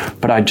one,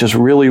 but I just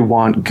really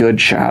want good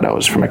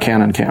shadows from a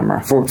Canon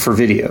camera. For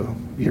video.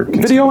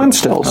 Video and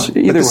stills.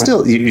 Either way.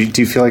 Still, do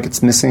you feel like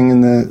it's missing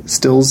in the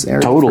stills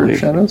area Totally. for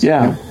shadows?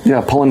 Yeah,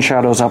 pulling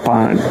shadows up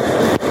on it.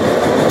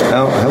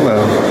 Oh,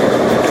 hello.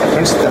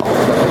 There's still.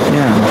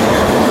 Yeah.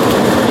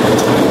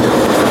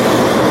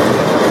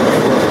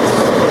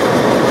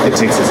 It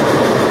takes us.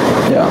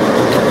 Yeah.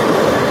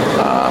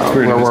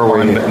 Where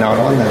were we? But not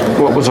on that.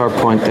 What was our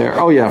point there?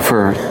 Oh, yeah,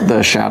 for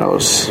the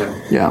shadows.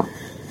 Yeah.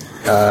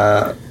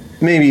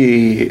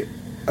 Maybe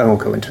I won't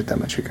go into it that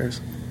much. Who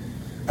cares?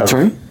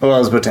 Sorry? Well, I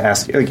was about to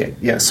ask you. Okay,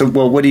 yeah. So,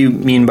 what do you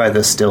mean by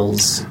the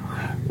stills?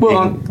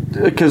 Well,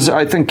 because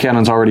I think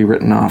Canon's already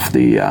written off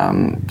the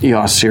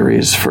EOS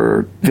series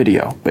for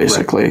video,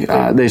 basically.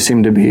 Right. They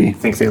seem to be...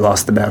 Think they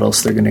lost the battle,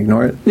 so they're going to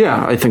ignore it?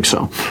 Yeah, I think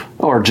so.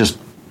 Or just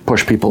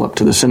push people up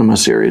to the cinema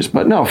series.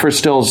 But no, for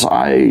stills,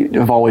 I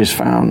have always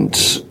found,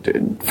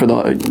 for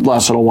the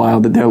last little while,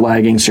 that they're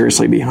lagging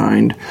seriously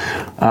behind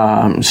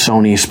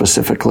Sony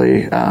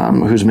specifically,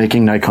 who's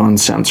making Nikon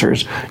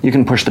sensors. You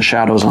can push the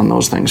shadows on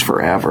those things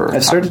forever.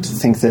 I've started to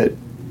think that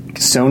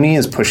Sony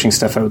is pushing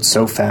stuff out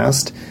so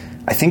fast.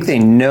 I think they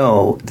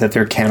know that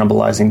they're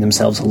cannibalizing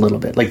themselves a little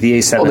bit. Like the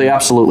A7 they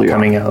absolutely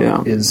coming are.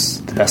 out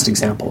is the best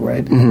example,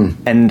 right?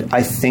 Mm-hmm. And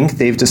I think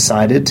they've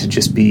decided to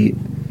just be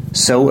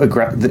so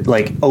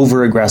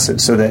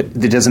over-aggressive so that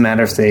it doesn't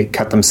matter if they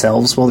cut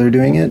themselves while they're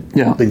doing it.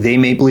 Yeah. Like they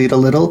may bleed a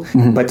little,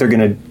 but they're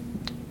going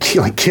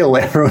to kill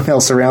everyone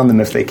else around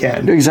them if they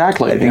can.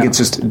 Exactly. I think it's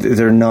just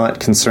they're not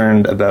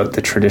concerned about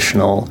the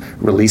traditional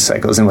release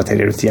cycles and what they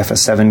did with the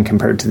FS7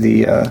 compared to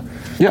the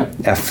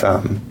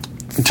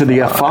to the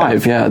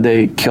F5,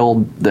 they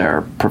killed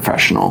their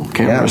professional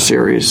camera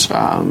series,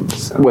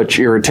 which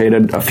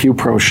irritated a few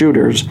pro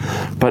shooters,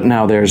 but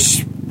now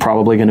there's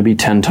probably going to be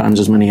 10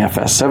 times as many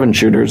FS7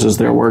 shooters as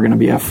there were going to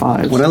be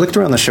F5s. When I looked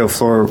around the show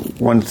floor,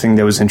 one thing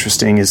that was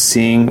interesting is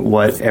seeing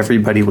what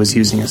everybody was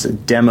using as a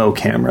demo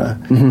camera,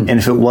 and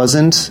if it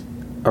wasn't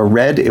a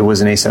Red, it was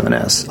an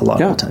A7S a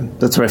lot of the time.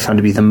 That's what I found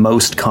to be the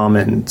most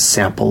common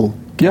sample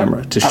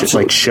camera to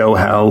show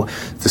how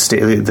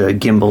the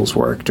gimbals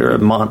worked or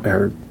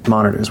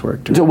monitors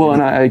worked. Well,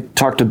 and I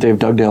talked to Dave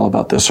Dugdale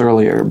about this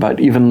earlier,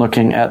 but even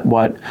looking at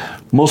what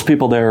most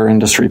people there are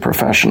industry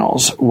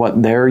professionals,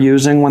 what they're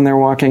using when they're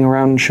walking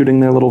around and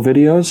shooting their little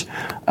videos.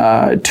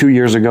 2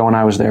 years ago when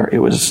I was there, it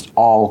was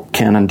all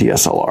Canon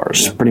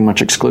DSLRs, pretty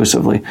much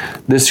exclusively.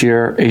 This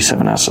year,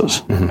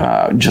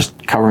 A7Ss,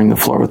 just covering the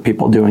floor with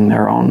people doing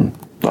their own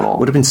little...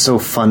 Would have been so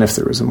fun if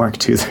there was a Mark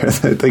II there.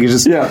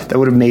 That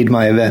would have made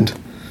my event.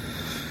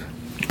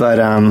 But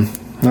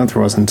no,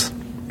 there wasn't.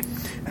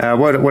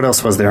 What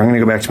else was there? I'm going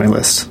to go back to my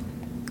list.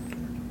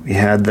 We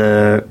had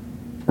the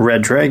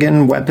Red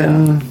Dragon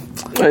weapon.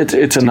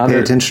 It's do another. You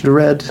pay attention to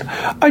Red?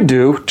 I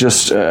do,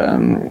 just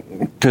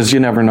because you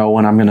never know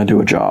when I'm going to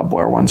do a job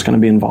where one's going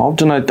to be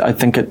involved, and I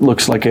think it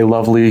looks like a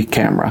lovely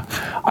camera.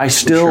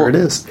 Sure it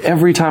is.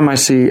 Every time I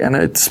see, and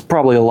it's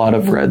probably a lot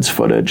of Red's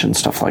footage and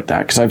stuff like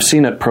that, because I've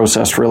seen it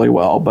processed really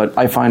well, but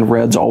I find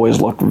Reds always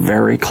look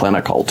very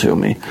clinical to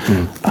me.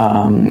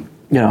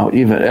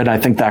 And I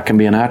think that can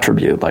be an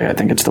attribute. Like, I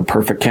think it's the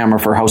perfect camera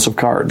for House of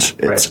Cards.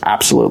 It's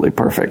absolutely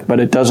perfect, but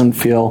it doesn't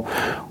feel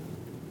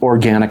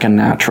organic and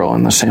natural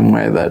in the same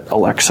way that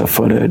Alexa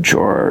footage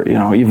or,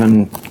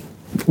 even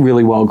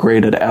really well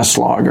graded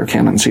S-Log or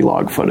Canon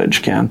C-Log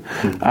footage can,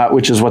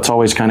 which is what's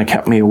always kind of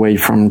kept me away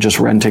from just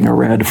renting a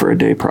Red for a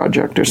day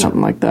project or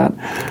something like that.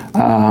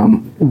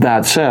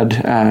 That said,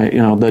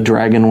 the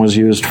Dragon was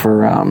used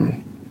for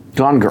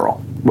Gone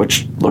Girl,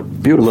 which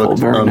looked beautiful.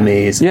 Looked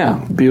amazing.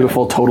 Yeah,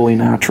 beautiful, totally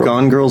natural.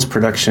 Gone Girl's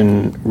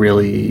production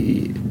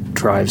really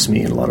drives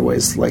me in a lot of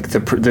ways. Like they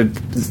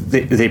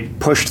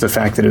pushed the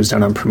fact that it was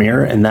done on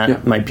Premiere, and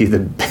that might be the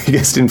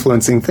biggest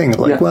influencing thing.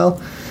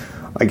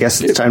 I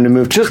guess it's time to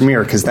move to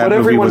Premiere because that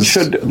movie was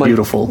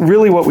beautiful.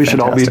 Really, what we should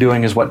all be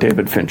doing is what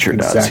David Fincher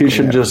does. Exactly, he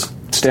should just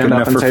stand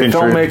up and say,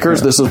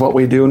 filmmakers, this is what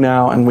we do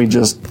now, and we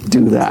just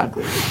do that.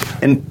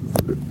 And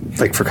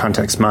like for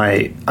context,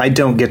 I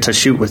don't get to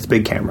shoot with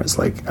big cameras.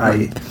 Like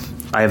I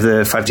have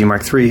the 5D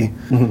Mark III,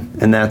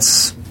 and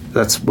that's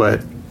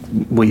what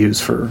we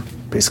use for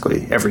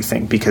basically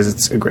everything because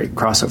it's a great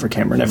crossover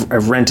camera. And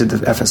I've rented the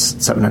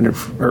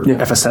FS700 or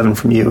FS7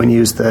 from you and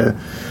used the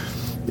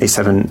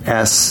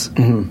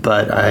A7S,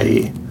 but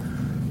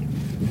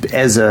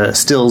as a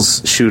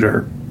stills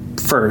shooter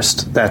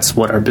first, that's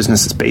what our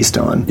business is based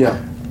on. Yeah.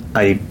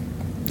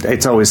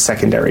 It's always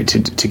secondary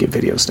to get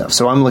video stuff.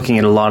 So I'm looking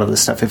at a lot of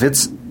this stuff. If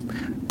it's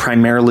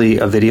primarily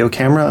a video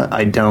camera,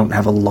 I don't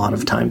have a lot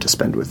of time to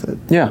spend with it.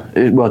 Yeah,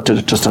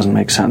 it just doesn't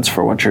make sense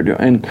for what you're doing.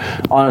 And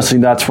honestly,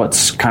 that's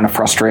what's kind of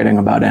frustrating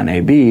about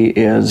NAB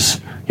is,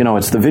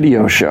 it's the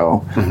video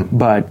show,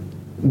 but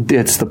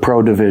it's the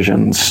Pro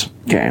Division's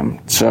game.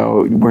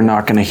 So we're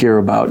not going to hear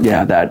about,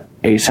 that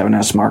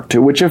A7S Mark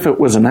II, which if it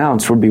was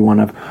announced it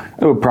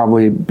would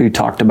probably be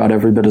talked about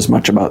every bit as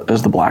much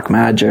as the Black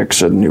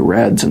Magics and New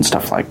Reds and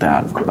stuff like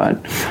that.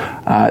 But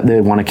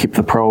they want to keep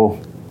the pro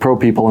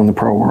people in the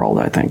pro world,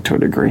 I think, to a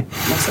degree.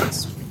 Makes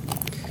sense.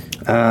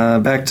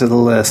 Back to the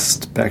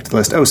list.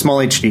 Oh, Small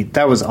HD.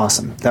 That was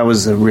awesome. That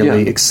was a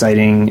really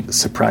exciting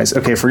surprise.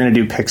 Okay, if we're going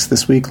to do picks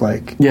this week,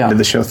 did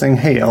the show thing,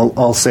 hey,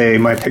 I'll say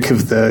my pick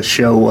of the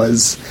show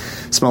was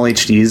Small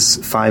HD's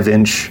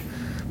 5-inch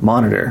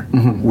monitor,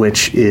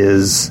 which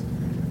is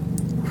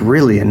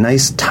really a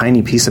nice,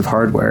 tiny piece of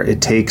hardware.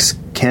 It takes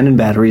Canon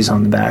batteries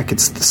on the back.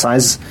 It's the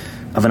size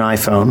of an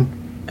iPhone,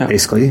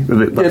 basically.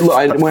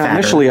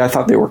 Initially, I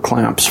thought they were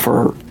clamps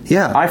for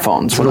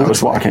iPhones when I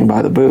was walking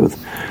by the booth.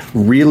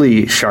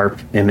 Really sharp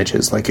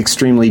images, like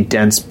extremely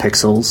dense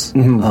pixels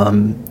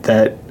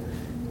that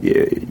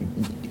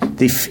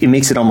it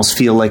makes it almost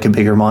feel like a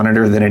bigger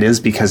monitor than it is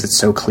because it's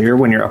so clear.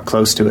 When you're up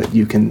close to it,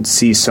 you can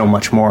see so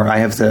much more. I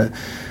have the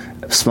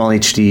Small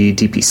HD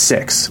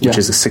DP6, which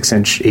is a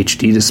 6-inch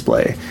HD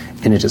display,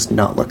 and it does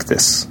not look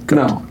this good.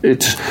 No,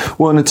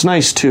 and it's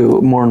nice too.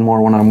 More and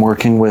more when I'm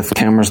working with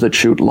cameras that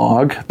shoot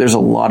log, there's a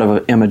lot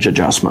of image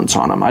adjustments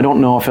on them. I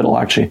don't know if it'll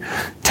actually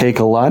take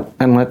a LUT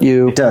and let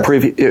you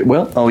preview. It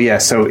will. Oh yeah.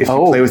 So if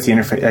you play with the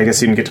interface, I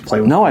guess you didn't get to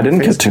play with. No, I didn't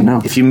get to.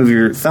 No. If you move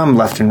your thumb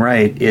left and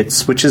right, it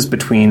switches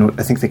between.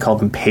 I think they call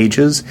them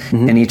pages,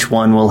 and each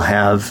one will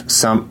have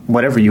some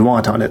whatever you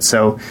want on it.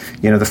 So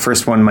the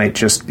first one might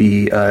just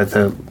be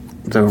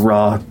the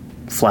raw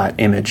flat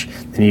image.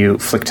 Then you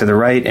flick to the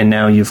right, and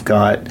now you've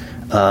got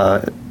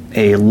a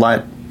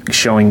LUT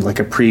showing like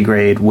a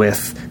pre-grade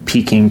with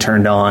peaking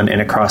turned on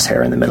and a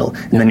crosshair in the middle.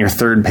 And then your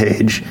third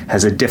page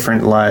has a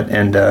different LUT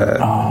and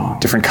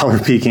different color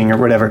peaking or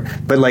whatever.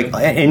 But like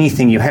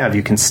anything you have,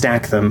 you can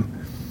stack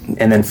them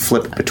and then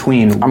flip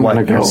between what you're seeing.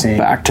 I'm going to go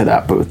back to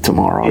that booth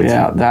tomorrow.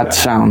 That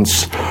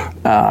sounds...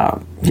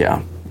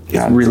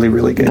 It's really,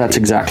 really good. That's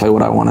exactly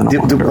what I want in a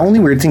monitor. The only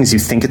weird thing is you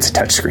think it's a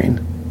touchscreen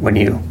when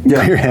you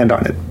put your hand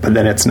on it, but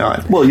then it's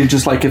not. Well, you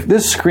just if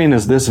this screen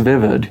is this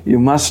vivid, it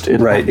must be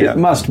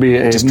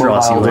a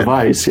mobile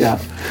device. Yeah.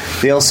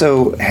 They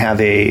also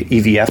have a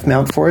EVF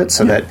mount for it,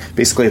 so that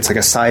basically it's like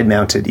a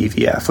side-mounted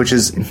EVF, which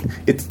is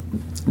it's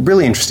a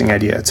really interesting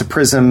idea. It's a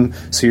prism,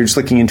 so you're just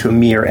looking into a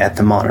mirror at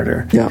the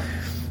monitor. Yeah.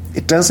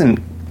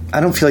 I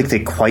don't feel like they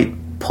quite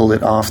pull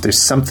it off. There's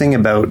something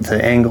about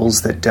the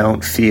angles that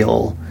don't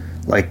feel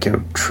like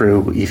a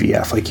true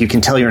EVF. Like you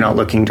can tell you're not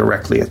looking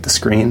directly at the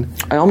screen.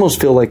 I almost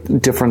feel like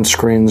different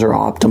screens are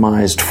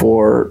optimized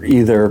for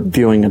either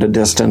viewing at a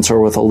distance or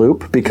with a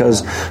loop,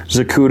 because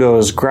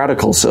Zacuto's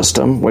Gradical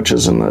system, which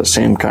is in the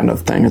same kind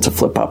of thing, it's a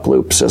flip-up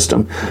loop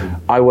system.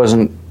 I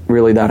wasn't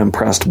really that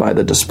impressed by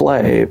the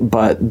display,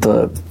 but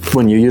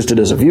when you used it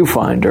as a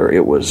viewfinder,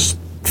 it was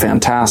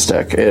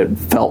fantastic. It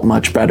felt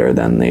much better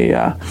than the...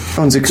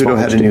 and Zacuto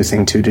had a new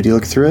thing too. Did you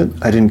look through it?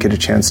 I didn't get a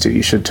chance to.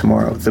 You should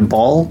tomorrow. The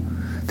Ball...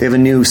 They have a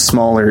new,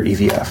 smaller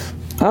EVF.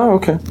 Oh,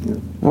 okay.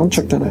 I'll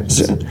check that out.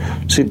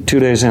 See, 2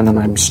 days in, and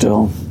I'm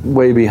still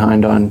way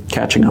behind on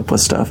catching up with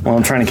stuff. Well,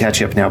 I'm trying to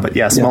catch you up now, but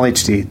Small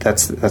HD,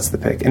 that's the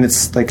pick. And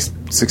it's like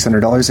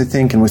 $600, I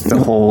think, and with the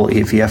whole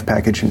EVF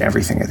package and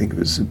everything, I think it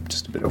was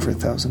just a bit over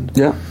 $1,000.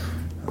 Yeah.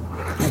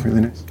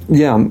 Really nice.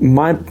 Yeah,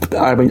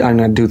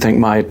 I do think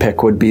my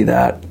pick would be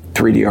that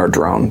 3DR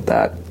drone.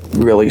 That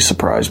really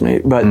surprised me.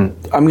 But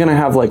I'm going to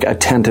have a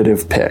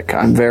tentative pick.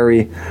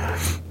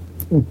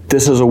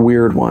 This is a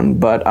weird one,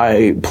 but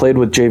I played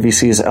with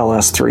JVC's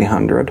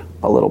LS300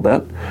 a little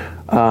bit.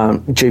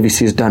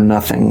 JVC's done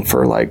nothing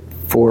for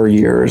 4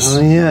 years. Oh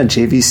yeah,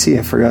 JVC,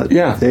 I forgot.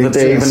 Yeah,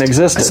 they even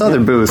existed. I saw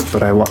their booth,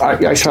 but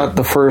I shot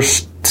the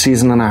first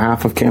season and a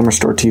half of Camera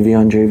Store TV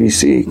on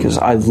JVC because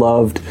I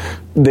loved...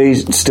 They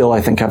still, I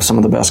think, have some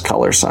of the best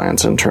color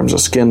science in terms of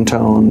skin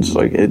tones,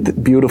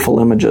 beautiful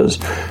images,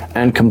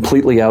 and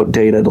completely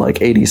outdated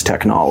 80s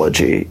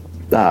technology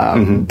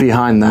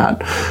behind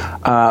that.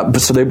 But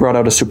so they brought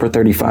out a Super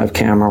 35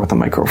 camera with a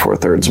Micro Four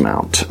Thirds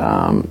mount,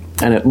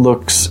 and it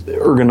looks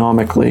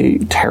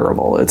ergonomically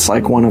terrible. It's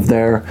like one of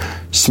their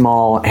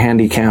small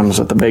handy cams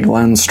with the big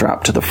lens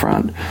strapped to the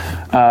front.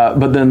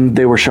 But then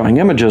they were showing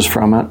images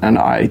from it, and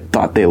I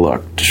thought they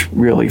looked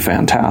really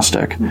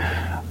fantastic.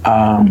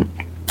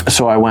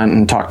 So I went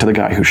and talked to the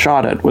guy who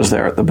shot it, was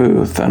there at the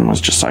booth, and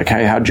was just like,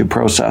 hey, how'd you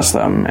process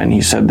them? And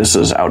he said, this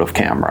is out of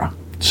camera.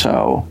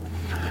 So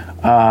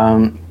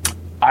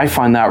I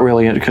find that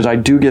really, because I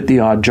do get the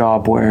odd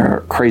job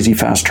where crazy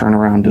fast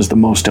turnaround is the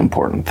most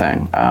important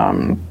thing.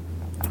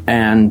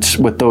 And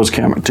with those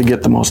cameras, to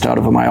get the most out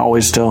of them, I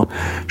always still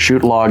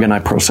shoot log and I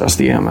process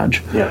the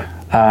image. Yeah.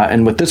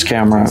 And with this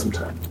camera,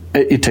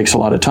 it takes a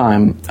lot of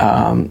time.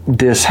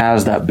 This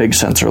has that big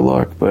sensor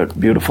look, but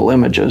beautiful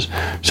images.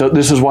 So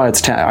this is why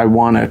I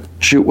want to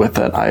shoot with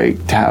it. I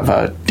have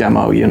a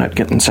demo unit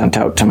getting sent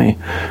out to me.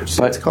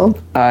 What's it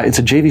called? It's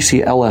a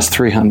JVC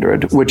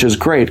LS300, which is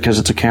great because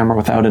it's a camera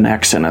without an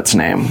X in its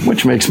name,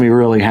 which makes me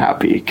really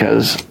happy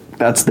because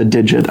that's the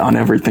digit on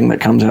everything that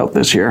comes out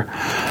this year.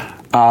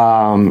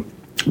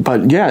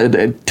 But yeah,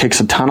 it takes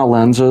a ton of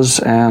lenses,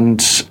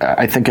 and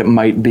I think it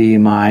might be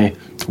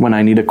when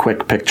I need a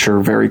quick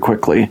picture very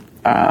quickly,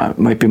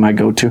 might be my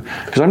go-to.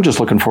 Because I'm just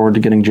looking forward to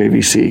getting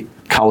JVC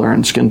color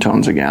and skin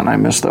tones again. I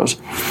miss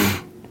those.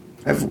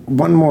 I have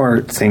one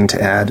more thing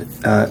to add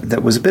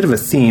that was a bit of a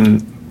theme,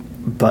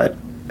 but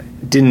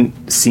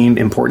didn't seem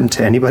important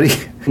to anybody,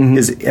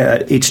 is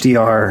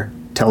HDR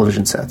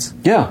television sets.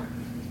 Yeah.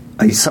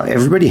 I saw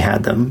everybody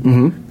had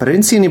them, but I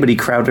didn't see anybody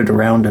crowded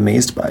around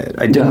amazed by it.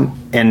 I didn't.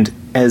 Yeah. And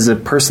as a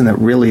person that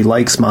really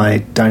likes my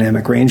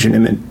dynamic range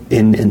in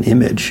an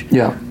image,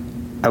 Yeah.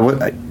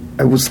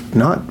 I was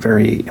not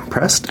very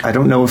impressed. I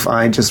don't know if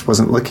I just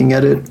wasn't looking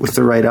at it with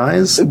the right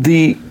eyes.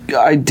 The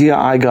idea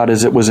I got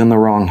is it was in the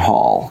wrong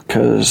hall,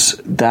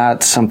 because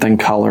that's something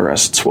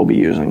colorists will be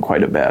using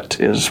quite a bit,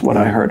 is what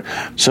I heard.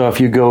 So if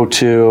you go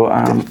to...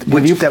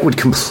 that would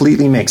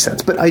completely make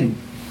sense. But I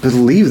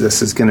believe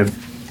this is going to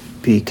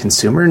be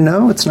consumer.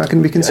 No, it's not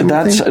going to be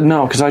consumer.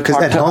 No, because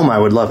at home I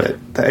would love it.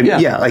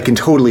 Yeah, I can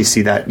totally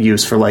see that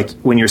use for like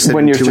when you're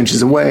sitting 2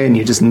 inches away and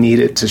you just need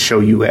it to show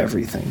you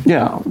everything.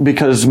 Yeah,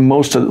 because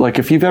most of, like,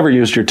 if you've ever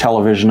used your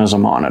television as a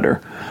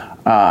monitor,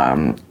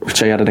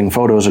 say editing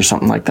photos or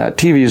something like that,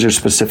 TVs are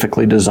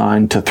specifically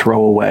designed to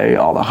throw away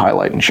all the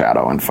highlight and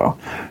shadow info.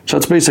 So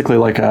it's basically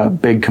like a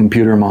big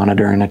computer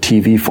monitor in a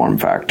TV form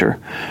factor.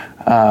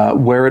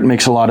 Where it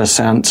makes a lot of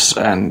sense,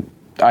 and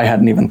I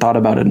hadn't even thought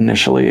about it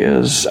initially,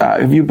 is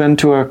have you been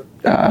to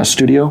a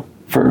studio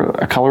for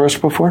a colorist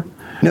before?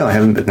 No, I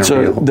haven't been there.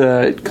 So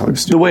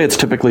the way it's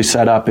typically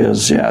set up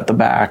is, at the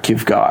back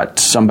you've got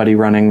somebody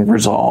running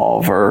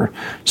Resolve or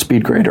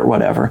SpeedGrade or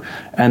whatever,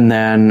 and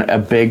then a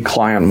big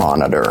client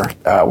monitor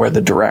where the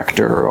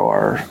director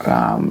or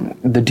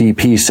the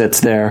DP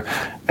sits there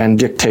and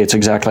dictates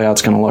exactly how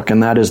it's going to look,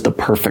 and that is the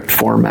perfect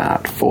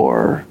format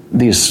for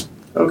these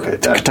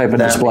type of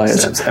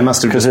displays. I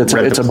must have, because it's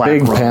a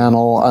big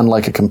panel,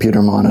 unlike a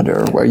computer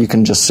monitor, where you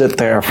can just sit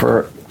there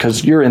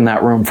because you're in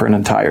that room for an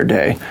entire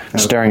day.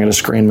 Staring at a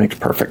screen makes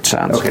perfect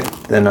sense. Okay,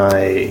 then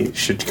I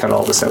should cut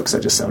all this out because I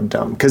just sound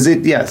dumb. Because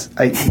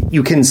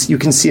you can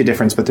see a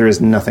difference, but there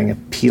is nothing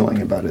appealing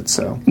about it.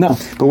 So no.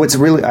 But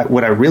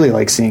what I really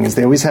like seeing is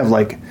they always have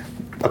like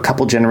a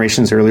couple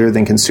generations earlier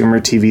than consumer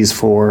TVs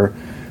for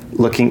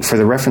looking for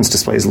the reference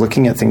displays,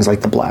 looking at things like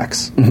the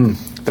blacks.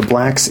 The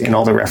blacks in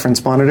all the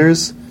reference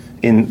monitors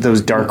in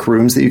those dark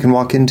rooms that you can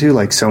walk into,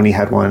 like Sony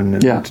had one.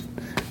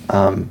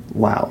 And,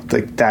 wow,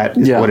 like that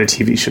is what a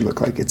TV should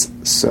look like. It's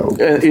so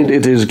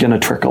it is going to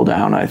trickle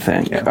down, I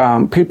think.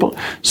 Yeah.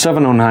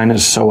 709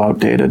 is so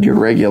outdated. Your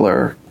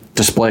regular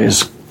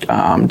displays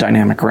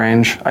dynamic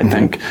range, I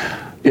think.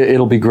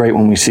 It'll be great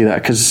when we see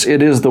that, because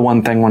it is the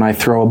one thing when I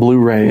throw a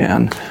Blu-ray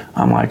in,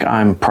 I'm like,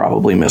 I'm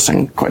probably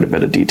missing quite a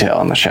bit of detail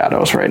in the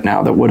shadows right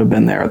now that would have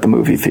been there at the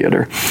movie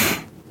theater.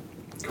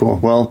 Cool.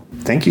 Well,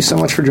 thank you so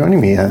much for joining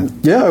me.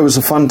 Yeah, it was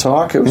a fun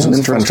talk. It was an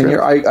interesting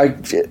year.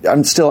 I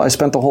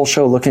spent the whole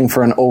show looking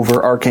for an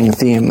overarching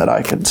theme that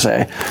I could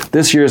say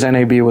this year's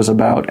NAB was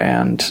about,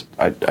 and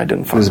I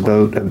didn't find it. Was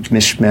about a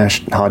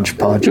mishmash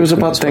hodgepodge. It was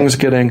about things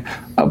getting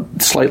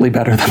slightly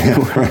better than they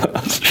were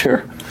last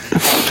year.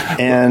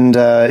 And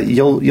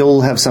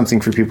you'll have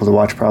something for people to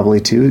watch probably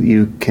too.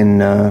 You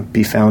can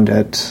be found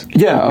at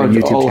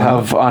I'll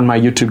have on my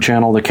YouTube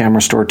channel, the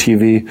Camera Store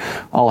TV.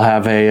 I'll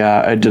have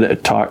I did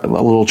a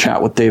little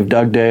chat with Dave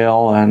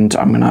Dugdale, and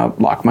I'm gonna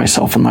lock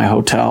myself in my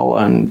hotel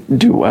and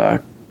do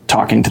a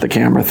talking to the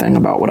camera thing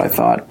about what I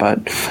thought. But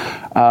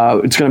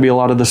it's going to be a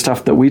lot of the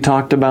stuff that we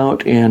talked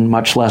about in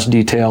much less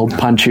detailed,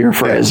 punchier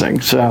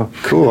phrasing. So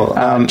cool.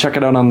 Check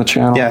it out on the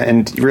channel. Yeah,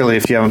 and really,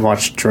 if you haven't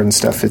watched Jordan's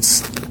stuff,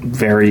 it's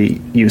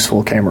very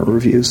useful camera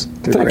reviews.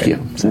 They're Thank great.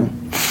 you. So,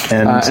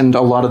 and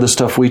a lot of the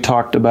stuff we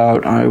talked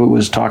about, I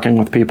was talking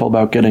with people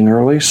about getting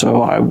early,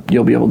 so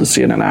you'll be able to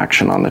see it in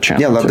action on the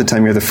channel. Yeah, a lot of the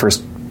time you're the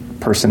first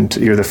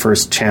you're the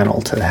first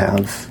channel to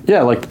have.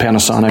 Yeah, like the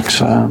Panasonic's.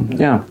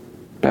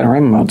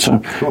 Panorama mode. So,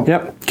 cool.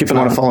 Yep. If you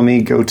want to follow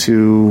me, go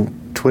to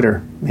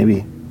Twitter,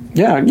 maybe.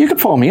 Yeah, you can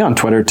follow me on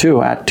Twitter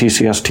too, at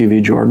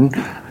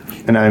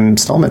TCSTVJordan. And I'm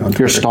Stallman on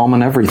Twitter. You're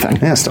Stallman everything.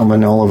 Yeah,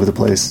 Stallman all over the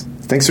place.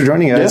 Thanks for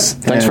joining us. Yeah,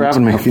 thanks for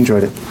having me. Hope you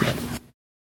enjoyed it.